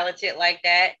you're talented like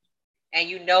that, and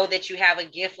you know that you have a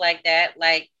gift like that,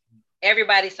 like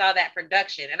everybody saw that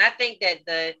production. And I think that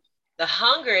the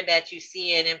hunger that you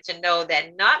see in him to know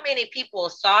that not many people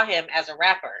saw him as a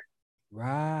rapper.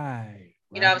 Right.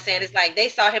 You know what I'm saying? It's like they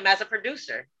saw him as a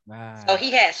producer. Right. So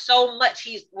he had so much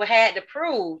he had to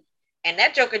prove. And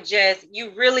that Joker just,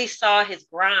 you really saw his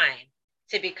grind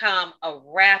to become a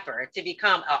rapper, to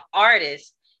become an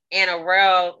artist in a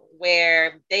world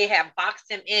where they have boxed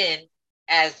him in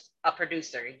as a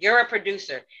producer. You're a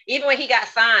producer. Even when he got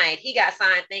signed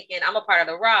thinking, I'm a part of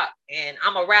the rock and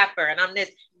I'm a rapper and I'm this.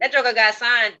 That Joker got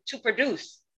signed to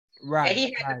produce. Right. And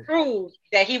he had to prove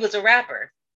that he was a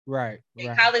rapper. Right.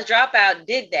 And College Dropout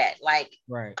did that, like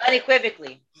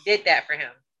unequivocally did that for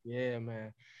him. Yeah,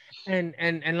 man.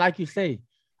 And like you say,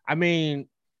 I mean,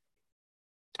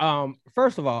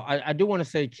 first of all, I do want to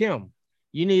say, Kim,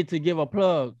 you need to give a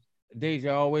plug.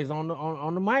 Deja always on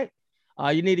the mic.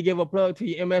 You need to give a plug to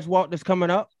your MS walk that's coming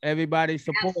up. Everybody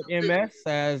support MS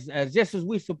as just as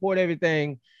we support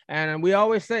everything. And we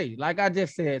always say, like I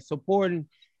just said, supporting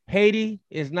Haiti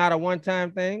is not a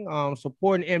one-time thing.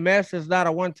 Supporting MS is not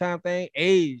a one-time thing.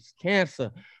 AIDS,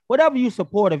 cancer, whatever you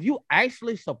support, if you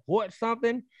actually support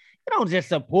something, you don't just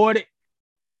support it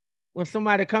when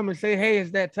somebody come and say, hey,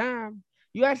 it's that time.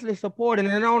 You actually support it,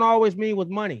 and it don't always mean with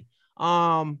money.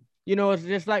 You know, it's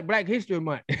just like Black History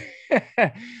Month.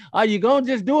 Are you gonna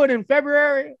just do it in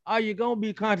February? Are you gonna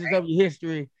be conscious of your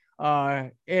history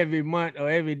every month or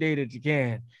every day that you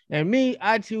can? And me,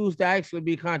 I choose to actually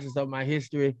be conscious of my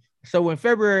history. So when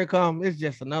February comes, it's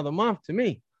just another month to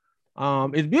me.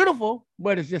 It's beautiful,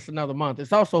 but it's just another month.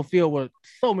 It's also filled with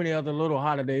so many other little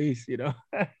holidays, you know.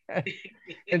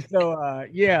 And so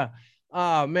yeah.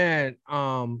 Man.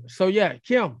 So yeah,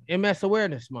 Kim, MS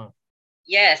Awareness Month.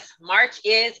 Yes, March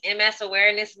is MS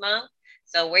Awareness Month.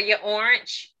 So wear your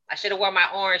orange. I should have worn my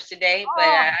orange today,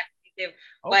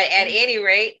 but at any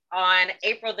rate, on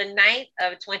April the 9th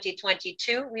of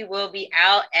 2022, we will be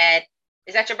out at,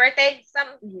 is that your birthday?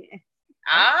 Something?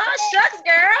 Yeah. Shucks,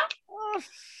 girl. Oh,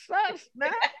 shucks,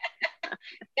 man.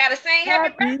 Gotta sing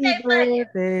happy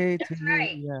birthday to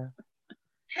you.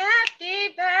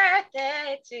 Happy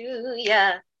birthday to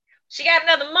ya. She got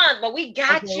another month, but we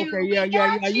got you. Okay, yeah.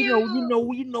 You know,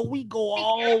 we go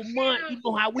all month. You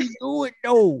know how we do it,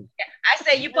 though. I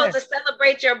say you're supposed to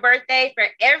celebrate your birthday for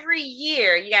every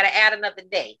year. You got to add another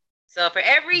day. So for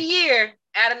every year,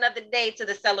 add another day to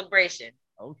the celebration.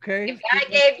 Okay. If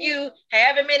God gave you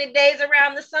however many days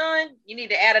around the sun, you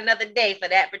need to add another day for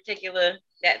that particular,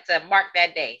 that to mark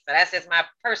that day. So that's just my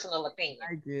personal opinion.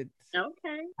 I like it.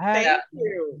 Okay. Thank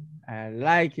you. I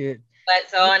like it. But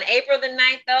so on April the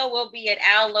 9th, though, we'll be at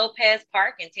Al Lopez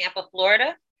Park in Tampa,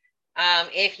 Florida.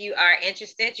 If you are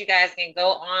interested, you guys can go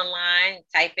online,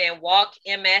 type in Walk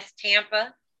MS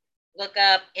Tampa, look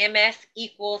up MS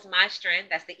equals my strength.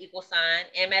 That's the equal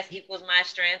sign. MS equals my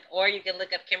strength. Or you can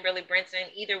look up Kimberly Brinson.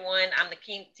 Either one. I'm the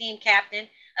team captain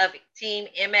of Team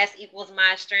MS equals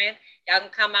my strength. Y'all can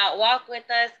come out, walk with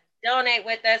us, donate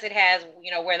with us. It has,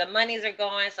 you know, where the monies are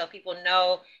going, so people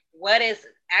know what is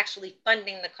actually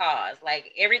funding the cause.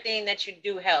 Like everything that you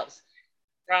do helps,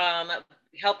 from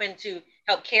helping to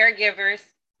help caregivers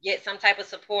get some type of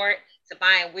support, to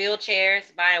buying wheelchairs,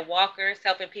 buying walkers,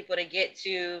 helping people to get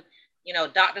to, you know,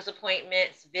 doctor's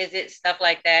appointments, visits, stuff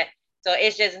like that. So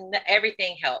it's just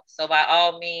everything helps. So by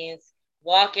all means,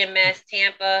 Walk MS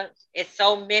Tampa. It's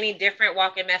so many different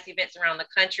Walk MS events around the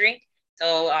country.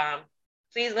 So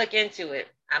please look into it.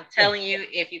 I'm telling you,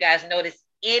 if you guys notice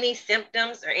any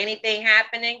symptoms or anything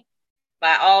happening,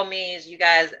 by all means, you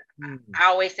guys, I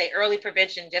always say early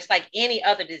prevention, just like any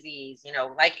other disease, you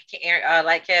know, like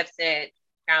Kev said,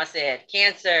 Krown said,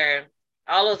 cancer,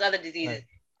 all those other diseases. Right.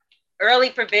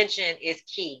 Early prevention is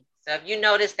key. So if you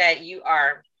notice that you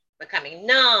are becoming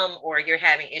numb or you're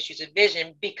having issues with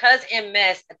vision, because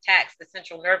MS attacks the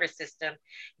central nervous system,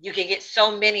 you can get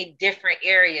so many different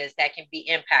areas that can be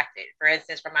impacted. For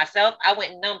instance, for myself, I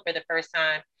went numb for the first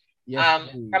time. Yes,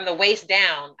 from the waist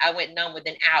down, I went numb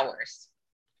within hours.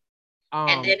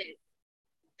 And then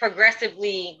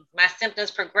my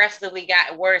symptoms progressively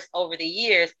got worse over the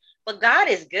years. But God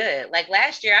is good. Like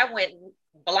last year, I went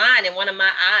blind in one of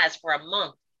my eyes for a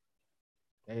month.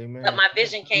 Amen. But my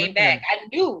vision came back. I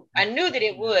knew that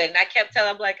it would. And I kept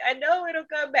telling him, like, I know it'll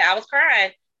come back. I was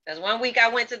crying because one week I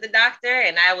went to the doctor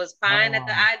and I was fine at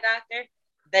the eye doctor.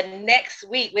 The next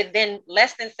week, within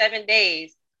less than 7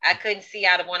 days, I couldn't see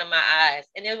out of one of my eyes.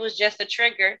 And it was just a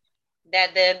trigger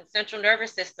that the central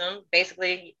nervous system,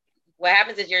 basically what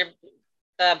happens is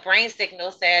the brain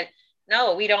signal said,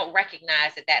 No, we don't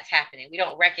recognize that that's happening. We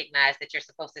don't recognize that you're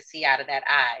supposed to see out of that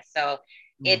eye. So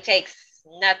it takes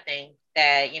nothing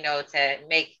that, to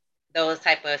make those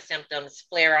type of symptoms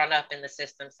flare on up in the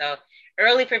system. So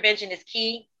early prevention is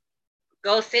key.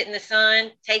 Go sit in the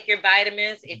sun, take your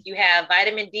vitamins. If you have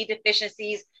vitamin D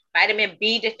deficiencies, vitamin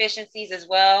B deficiencies as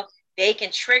well, they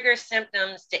can trigger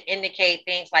symptoms to indicate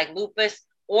things like lupus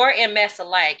or MS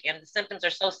alike. And the symptoms are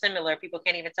so similar, people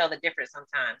can't even tell the difference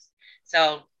sometimes.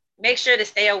 So make sure to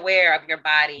stay aware of your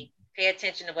body, pay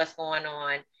attention to what's going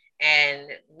on, and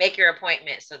make your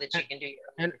appointment so that you can do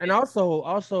your and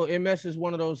also MS is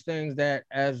one of those things that,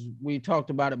 as we talked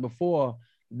about it before,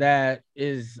 that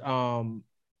is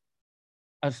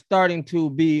starting to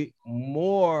be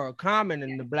more common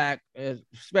in the Black,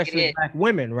 especially Black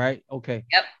women, right? Okay.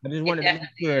 Yep. I just wanted to make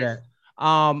sure of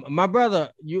that. My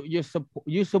brother,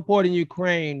 you supporting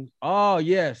Ukraine. Oh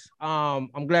yes.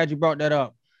 I'm glad you brought that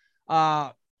up.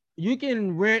 You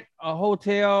can rent a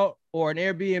hotel or an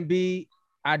Airbnb.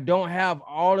 I don't have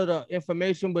all of the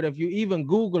information, but if you even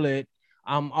Google it,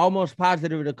 I'm almost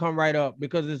positive it'll come right up,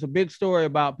 because it's a big story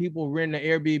about people renting an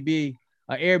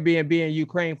Airbnb in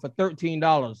Ukraine for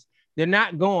 $13. They're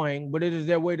not going, but it is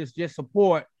their way to just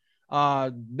support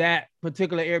that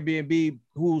particular Airbnb,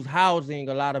 who's housing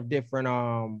a lot of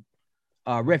different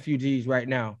refugees right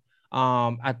now.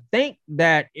 I think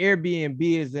that Airbnb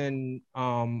is in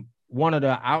one of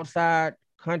the outside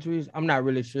countries. I'm not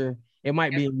really sure. It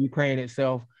might be in Ukraine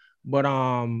itself. But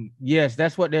yes,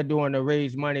 that's what they're doing to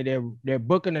raise money. They're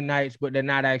booking the nights, but they're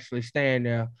not actually staying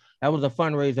there. That was a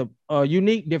fundraiser, a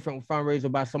unique, different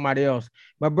fundraiser by somebody else.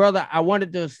 My brother, I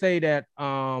wanted to say that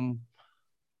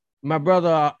my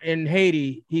brother in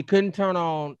Haiti, he couldn't turn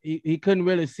on, he couldn't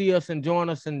really see us and join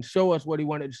us and show us what he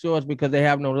wanted to show us, because they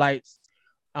have no lights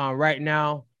right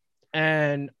now.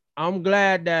 And I'm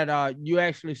glad that you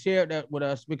actually shared that with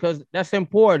us, because that's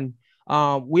important.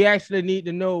 We actually need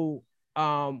to know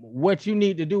what you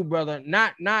need to do, brother.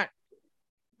 Not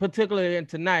particularly in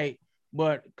tonight,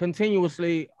 but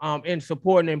continuously in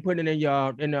supporting and putting in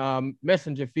the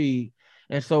messenger feed.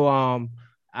 And so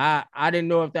I didn't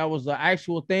know if that was an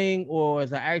actual thing or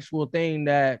is an actual thing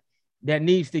that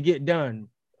needs to get done.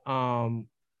 And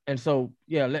so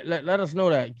yeah, let us know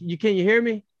that. Can you hear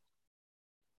me?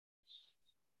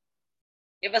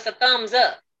 Give us a thumbs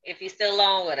up if you're still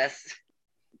on with us.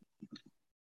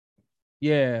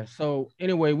 Yeah. So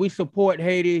anyway, we support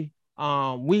Haiti.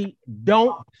 We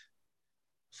don't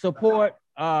support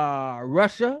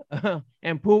Russia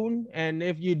and Putin. And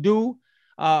if you do,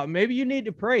 maybe you need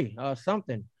to pray or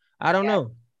something. I don't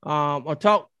know. Or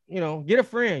talk, get a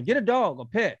friend, get a dog, a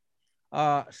pet.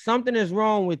 Something is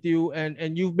wrong with you,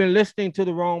 and you've been listening to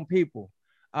the wrong people.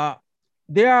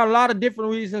 There are a lot of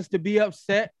different reasons to be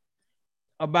upset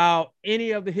about any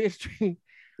of the history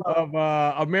of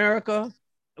America.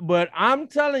 But I'm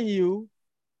telling you,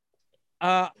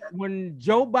 when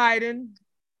Joe Biden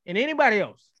and anybody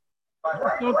else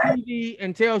on TV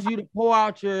and tells you to pour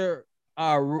out your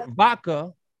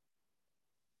vodka,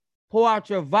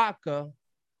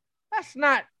 that's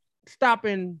not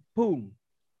stopping Putin.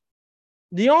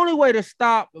 The only way to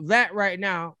stop that right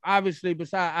now, obviously,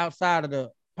 outside of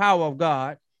the power of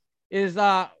God, is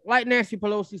like Nancy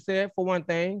Pelosi said, for one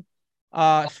thing,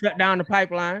 shut down the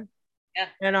pipeline,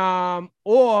 and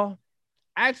or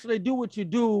actually do what you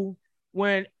do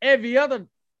when every other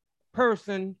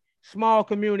person, small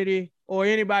community, or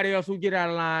anybody else who get out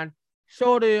of line,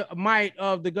 show the might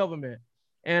of the government.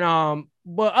 And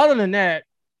but other than that,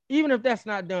 even if that's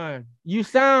not done, you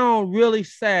sound really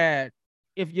sad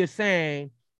if you're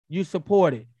saying you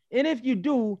support it. And if you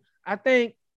do, I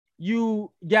think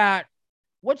you got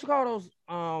what you call those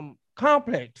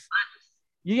complex.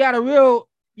 You got a real,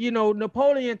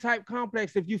 Napoleon type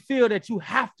complex if you feel that you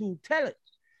have to tell it.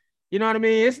 You know what I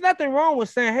mean? It's nothing wrong with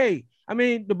saying, hey, I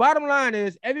mean, the bottom line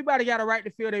is everybody got a right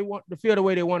to feel the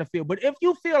way they want to feel. But if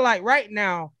you feel like right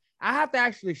now, I have to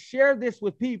actually share this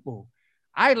with people,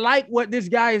 I like what this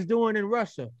guy is doing in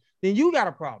Russia, then you got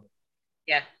a problem.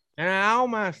 Yeah. And I don't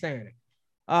mind saying it.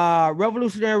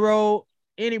 Revolutionary Road,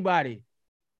 anybody.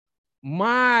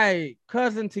 My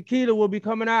cousin Tequila will be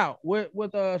coming out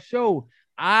with a show.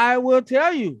 I will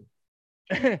tell you,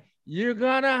 you're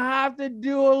gonna have to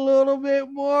do a little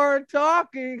bit more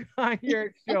talking on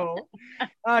your show.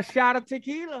 Shot of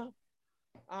tequila.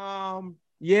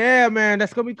 Yeah, man,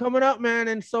 that's gonna be coming up, man.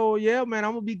 And so, yeah, man,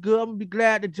 I'm gonna be good. I'm gonna be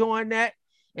glad to join that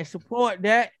and support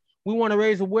that. We want to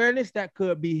raise awareness that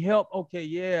could be help. Okay,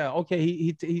 yeah, okay.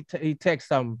 He texts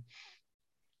something,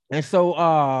 and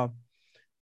so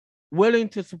willing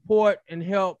to support and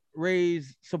help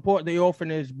support the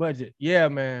orphanage budget. Yeah,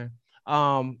 man.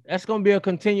 That's gonna be a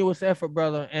continuous effort,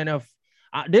 brother. And if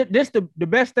this the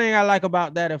best thing I like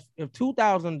about that, if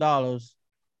 $2,000,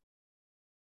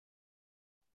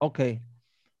 okay,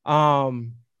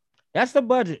 that's the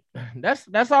budget.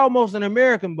 That's almost an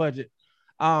American budget.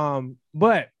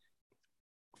 But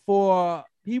for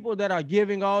people that are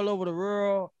giving all over the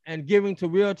world and giving to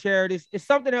real charities, it's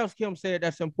something else Kim said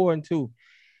that's important too.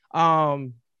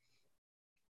 Um,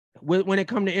 when it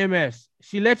comes to MS,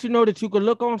 she lets you know that you can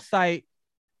look on site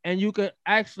and you can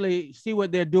actually see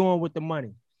what they're doing with the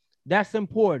money. That's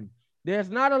important. There's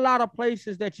not a lot of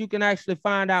places that you can actually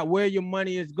find out where your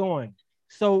money is going.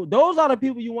 So those are the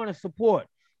people you want to support.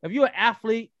 If you're an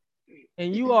athlete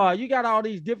and you got all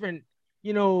these different,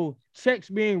 checks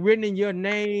being written in your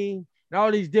name and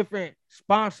all these different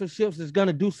sponsorships that's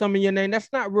gonna do something in your name,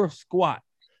 that's not real squat.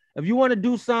 If you want to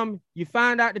do something, you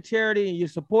find out the charity and you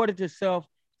support it yourself.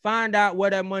 Find out where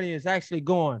that money is actually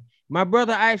going. My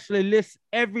brother actually lists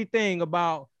everything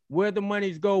about where the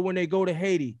monies go when they go to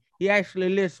Haiti. He actually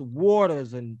lists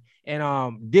waters and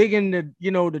digging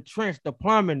the trench, the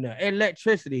plumbing, the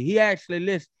electricity. He actually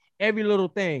lists every little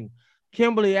thing.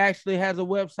 Kimberly actually has a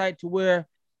website to where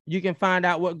you can find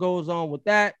out what goes on with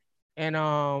that. And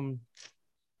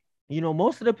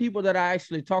most of the people that I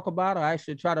actually talk about, I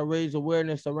actually try to raise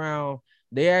awareness around.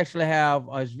 They actually have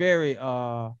it's very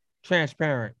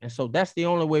transparent, and so that's the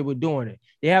only way we're doing it.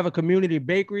 They have a community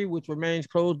bakery which remains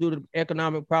closed due to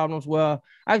economic problems. Well,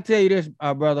 I can tell you this,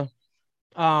 brother.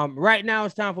 Right now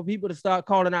it's time for people to start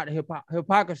calling out the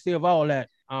hypocrisy of all that.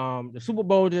 The Super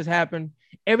Bowl just happened.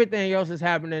 Everything else is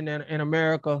happening in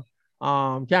America,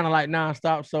 kind of like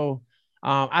nonstop. So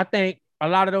I think a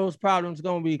lot of those problems are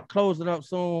going to be closing up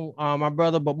soon, my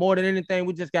brother. But more than anything,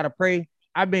 we just got to pray.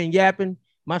 I've been yapping.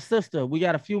 My sister, we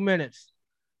got a few minutes.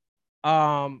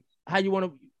 How you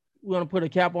want to put a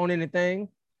cap on anything?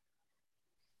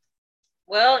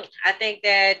 Well, I think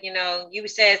that, you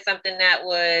said something that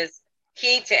was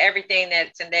key to everything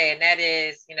that's today, and that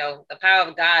is, the power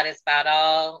of God is about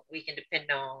all we can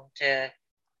depend on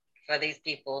for these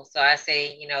people. So I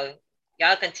say,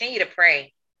 y'all continue to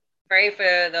pray. Pray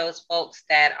for those folks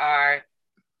that are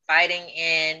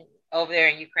fighting over there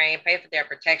in Ukraine. Pray for their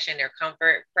protection, their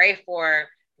comfort. Pray for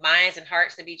minds and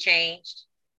hearts to be changed.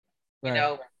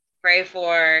 Right. Pray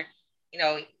for,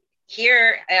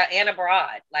 here and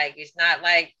abroad. Like, it's not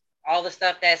like all the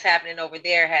stuff that's happening over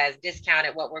there has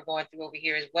discounted what we're going through over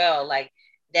here as well. Like,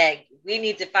 that we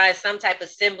need to find some type of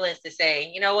semblance to say,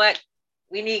 you know what,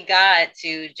 we need God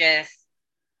to just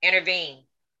intervene.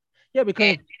 Yeah, because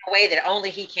in a way that only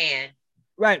He can.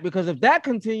 Right, because if that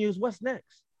continues, what's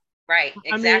next? Right,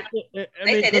 exactly. They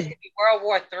said this could be World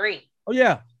War III. Oh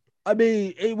yeah, I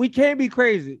mean we can't be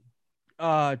crazy.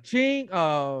 Xi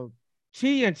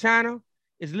in China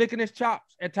is licking his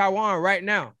chops at Taiwan right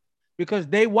now because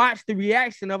they watched the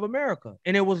reaction of America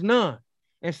and it was none.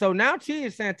 And so now Xi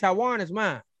is saying Taiwan is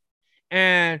mine.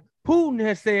 And Putin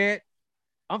has said,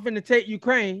 I'm finna take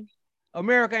Ukraine.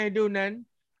 America ain't doing nothing.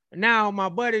 Now my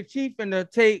buddy Chief finna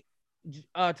take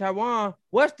Taiwan.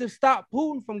 What's to stop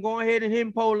Putin from going ahead and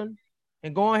hitting Poland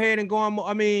and going ahead and going?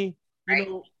 I mean,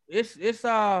 it's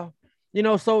so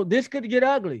this could get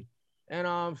ugly.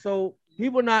 And so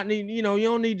people not need, you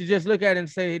don't need to just look at it and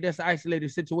say that's an isolated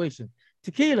situation.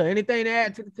 Tequila, anything to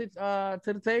add to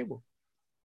the table?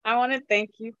 I want to thank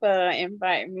you for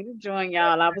inviting me to join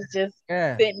y'all. I was just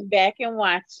sitting back and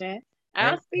watching.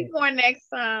 I'll speak more next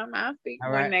time.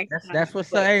 That's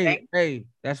what's up. Hey,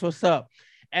 that's what's up.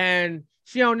 And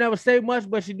she don't never say much,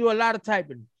 but she do a lot of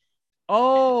typing.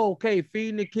 Oh, okay.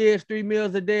 Feeding the kids 3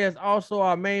 meals a day is also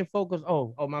our main focus.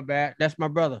 Oh, my bad. That's my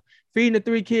brother. Feeding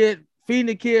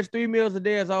the kids 3 meals a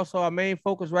day is also our main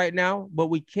focus right now, but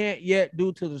we can't yet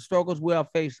due to the struggles we are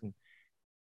facing.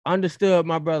 Understood,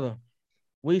 my brother.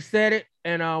 We said it,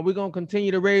 and we're gonna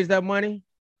continue to raise that money.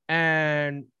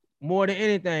 And more than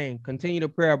anything, continue to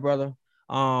pray, brother.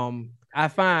 I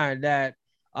find that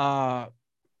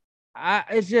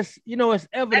it's just, it's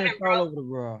evidence all over the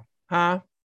world. Huh?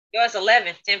 Yours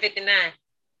 11, 10:59.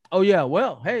 Oh, yeah.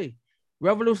 Well, hey,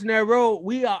 Revolutionary Road,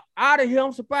 we are out of here.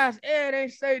 I'm surprised Ed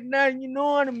ain't say nothing. You know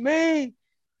what I mean?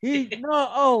 He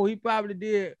probably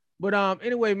did. But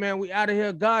anyway, man, we out of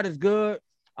here. God is good.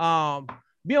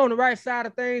 Be on the right side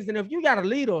of things. And if you got a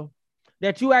leader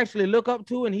that you actually look up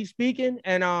to and he's speaking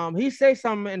and he say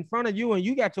something in front of you and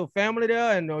you got your family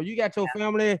there and you got your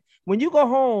family, when you go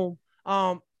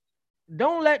home,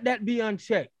 don't let that be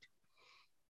unchecked.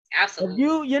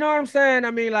 Absolutely. You know what I'm saying?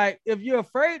 I mean, like, if you're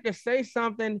afraid to say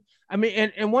something, I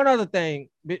mean, and one other thing,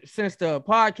 since the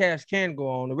podcast can go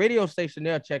on, the radio station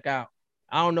they'll check out.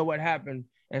 I don't know what happened.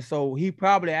 And so he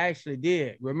probably actually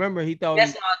did. Remember, he thought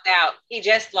just logged out. He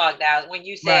just logged out when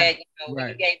you said, when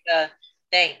you gave the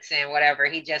thanks and whatever.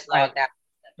 He just logged out.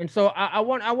 And so I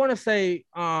want to say,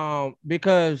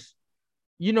 because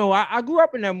I grew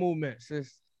up in that movement,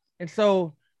 sis. And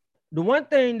so the one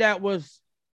thing that was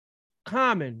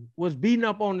common was beating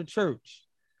up on the church.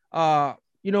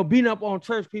 Beating up on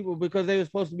church people because they were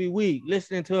supposed to be weak,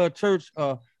 listening to a church,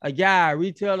 a guy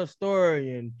retell a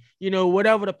story, and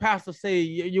whatever the pastor say,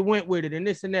 you went with it, and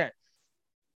this and that.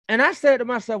 And I said to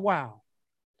myself, wow,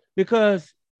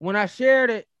 because when I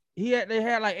shared it, they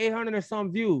had like 800 and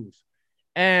some views,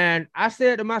 and I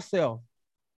said to myself,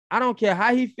 I don't care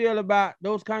how he feel about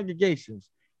those congregations.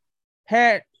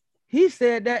 Had he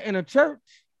said that in a church,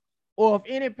 or if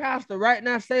any pastor right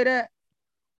now say that,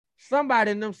 somebody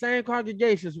in them same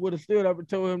congregations would have stood up and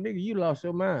told him, nigga, you lost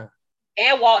your mind.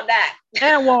 And walked out.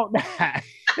 And walked out.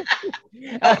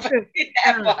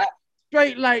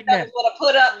 Straight like that. Would have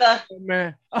put up the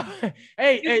man.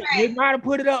 Hey, they might have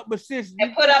put it up, but since they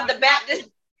put up the Baptist.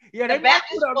 Yeah, they might have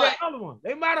put up that other one.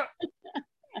 They might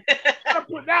have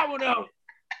put that one up.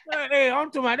 Hey,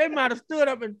 I'm talking about they might have stood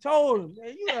up and told him,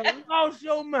 man, you have lost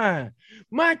your mind.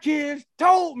 My kids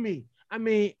told me. I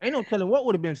mean, ain't no telling what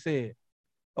would have been said.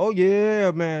 Oh,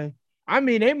 yeah, man. I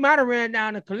mean, they might have ran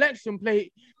down the collection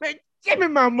plate. Man, give me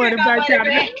my money back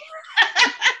down.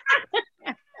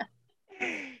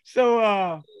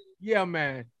 So, yeah,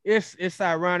 man, it's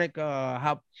ironic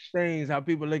how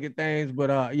people look at things,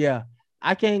 but yeah,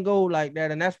 I can't go like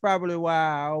that, and that's probably why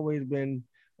I always been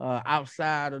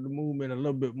outside of the movement a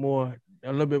little bit more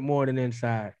than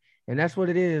inside, and that's what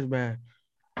it is, man.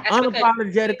 That's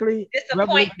unapologetically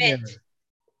disappointment,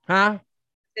 huh?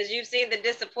 Because you've seen the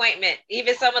disappointment.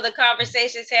 Even some of the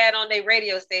conversations had on their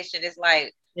radio station, it's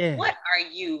like, what are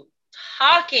you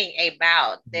talking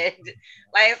about?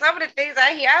 Like some of the things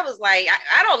I hear, I was like,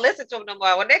 I don't listen to them no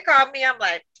more. When they call me, I'm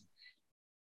like,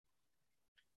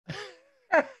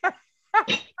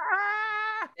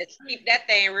 let's keep that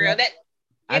thing real.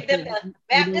 Give them the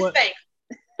Baptist thing.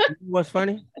 What's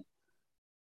funny?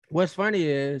 What's funny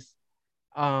is,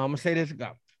 I'm gonna say this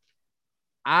again.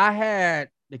 I had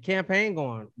the campaign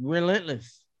going,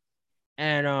 Relentless,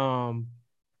 and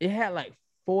it had like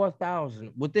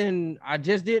 4,000 within. I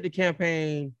just did the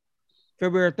campaign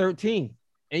February 13th,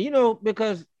 and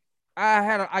because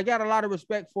I got a lot of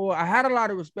respect for. I had a lot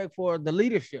of respect for the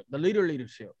leadership,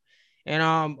 leadership,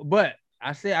 and but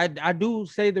I say I do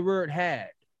say the word had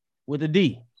with a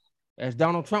D, as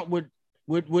Donald Trump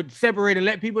would separate and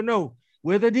let people know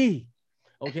with a D.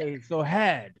 Okay, so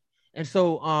had, and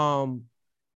so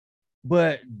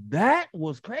but that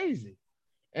was crazy,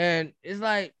 and it's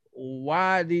like,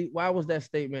 why was that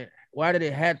statement? Why did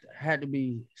it had to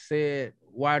be said?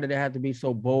 Why did it have to be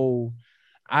so bold?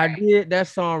 I did that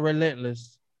song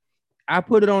Relentless. I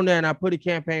put it on there and I put a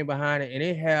campaign behind it, and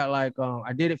it had like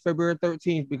I did it February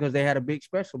 13th because they had a big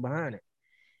special behind it,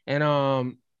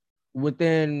 and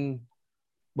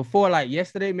before like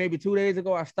yesterday, maybe 2 days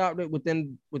ago, I stopped it.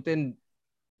 Within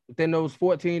those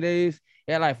 14 days,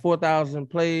 it had like 4,000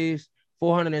 plays,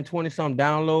 420 some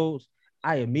downloads.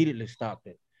 I immediately stopped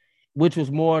it, which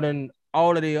was more than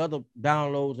all of the other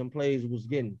downloads and plays was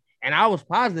getting. And I was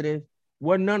positive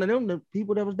wasn't none of them the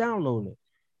people that was downloading it.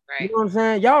 Right. You know what I'm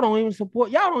saying? Y'all don't even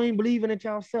support, y'all don't even believe in it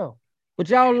yourself. But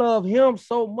y'all love him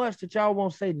so much that y'all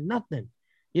won't say nothing.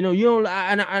 You don't,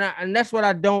 and that's what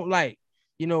I don't like.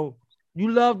 You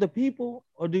love the people,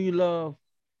 or do you love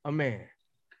a man?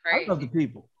 Crazy. I love the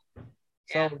people.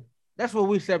 Yeah. So that's what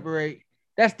we separate.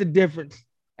 That's the difference.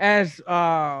 As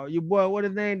your boy, what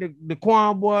his name? The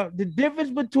Krown boy. The difference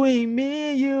between me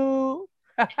and you.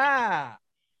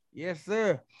 Yes,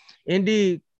 sir.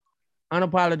 Indeed.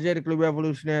 Unapologetically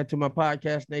revolutionary to my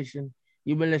podcast nation.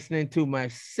 You've been listening to my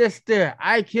sister,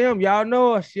 Kim. Y'all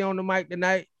know her. She on the mic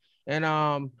tonight.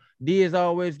 And D is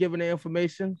always giving the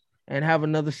information. And have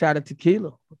another shot of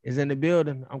tequila is in the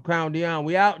building. I'm Krown Deon.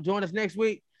 We out. Join us next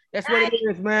week. That's what it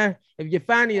is, man. If you're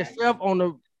finding yourself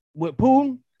with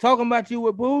Putin, talking about you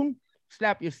with Putin,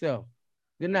 slap yourself.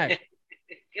 Good night.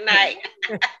 Good night.